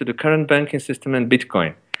comparison to the current banking system and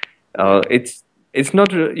Bitcoin. It's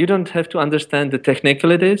not. You don't have to understand the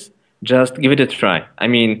technicalities. Just give it a try. I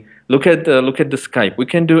mean, look at the Skype. We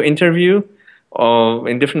can do interview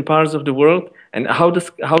in different parts of the world. And how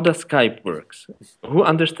does Skype works? Who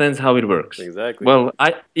understands how it works? Exactly. Well,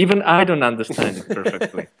 I don't understand it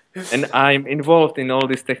perfectly. And I'm involved in all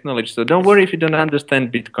this technology. So don't worry if you don't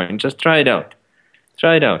understand Bitcoin. Just try it out.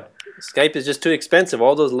 Try it out. Skype is just too expensive.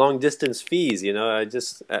 All those long distance fees, I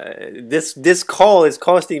just this call is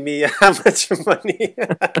costing me how much money,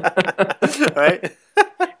 right?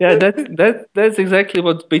 Yeah, that's exactly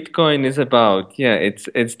what Bitcoin is about. Yeah,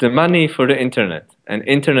 it's the money for the internet and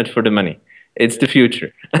internet for the money. It's the Yeah.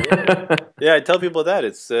 future. Yeah. Yeah, I tell people that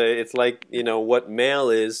it's like, you know, what mail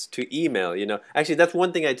is to email, you know. Actually, that's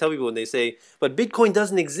one thing I tell people when they say, "But Bitcoin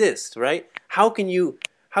doesn't exist," right? How can you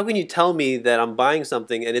tell me that I'm buying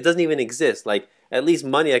something and it doesn't even exist? Like at least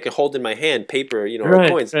money I can hold in my hand, paper, you know, or Right,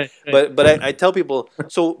 coins. right, right. But I tell people,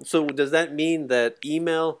 so does that mean that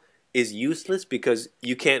email is useless because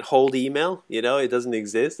you can't hold email? You know, it doesn't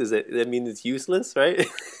exist. Is it that mean it's useless, right?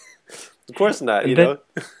 Of course not, And you know.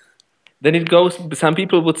 then it goes, some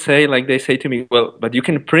people would say, like they say to me, well, but you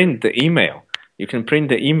can print the email. You can print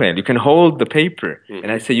the email. You can hold the paper.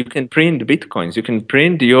 And I Hmm. say, you can print bitcoins. You can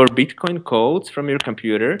print your Bitcoin codes from your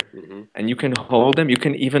computer Hmm. and you can hold them. You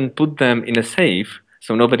can even put them in a safe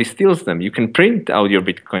so nobody steals them. You can print out your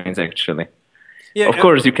bitcoins actually. Of Yeah,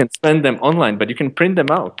 course, you can spend them online, but you can print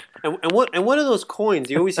them out. and what are those coins?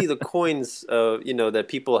 You always see the coins, you know, that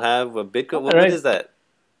people have of Bitcoin. All What right. is that?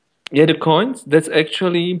 Yeah, the coins, that's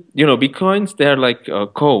actually, bitcoins, they're like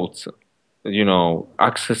codes,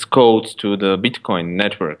 access codes to the Bitcoin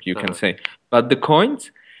network, you can Uh-huh. say. But the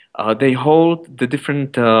coins, they hold the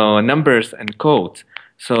different numbers and codes.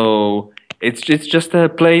 So it's just a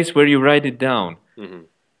place where you write it down. Hmm.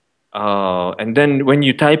 And then when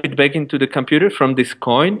you type it back into the computer from this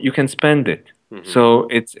coin, you can spend it. Hmm. So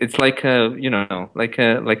it's like a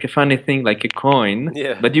like a funny thing, like a coin,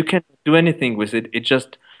 Yeah, but you can't do anything with it. It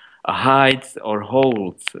just hides or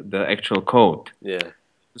holds the actual code yeah,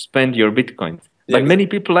 to spend your bitcoins. yeah, But many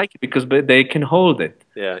people like it because they can hold it.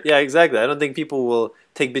 yeah, yeah, exactly. I don't think people will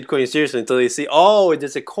take Bitcoin seriously until they see, oh,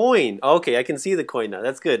 it's a coin. Okay, I can see the coin now.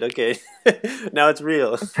 That's good. Okay, now it's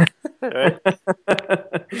real, right?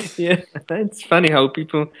 Yeah, it's funny how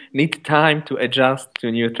people need time to adjust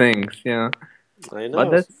to new things. Yeah, I but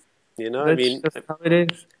know. that's You know, that's just how it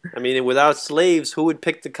is. I mean, without slaves, who would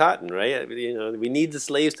pick the cotton, right? I mean, you know, we need the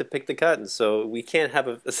slaves to pick the cotton, so we can't have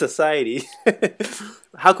a society.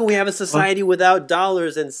 How can we have a Well, society without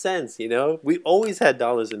dollars and cents? You know, we always had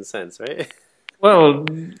dollars and cents, right? Well,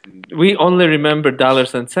 we only remember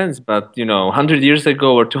dollars and cents, but 100 years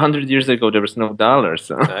ago or 200 years ago, there was no dollars.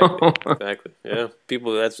 So. Exactly, exactly. Yeah,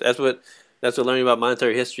 people. That's what learning about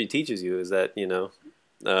monetary history teaches you is that you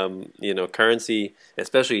know, currency,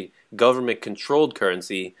 especially government-controlled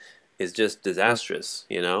currency, is just disastrous.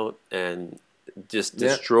 You know, and just Yeah,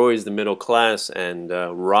 destroys the middle class and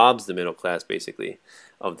robs the middle class basically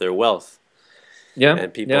of their wealth. yeah,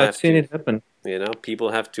 And people yeah. I've have seen to, it happen. you know,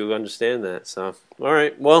 people have to understand that. So, all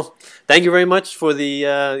right. Well, thank you very much for the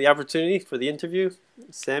opportunity for the interview,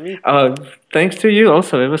 Sammy. Uh, Thanks to you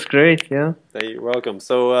also. It was great. Yeah. You're welcome.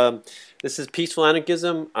 So, this is Peaceful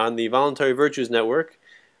Anarchism on the Voluntary Virtues Network.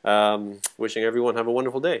 Wishing everyone have a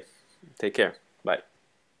wonderful day. Take care. Bye.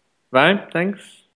 Bye. Thanks.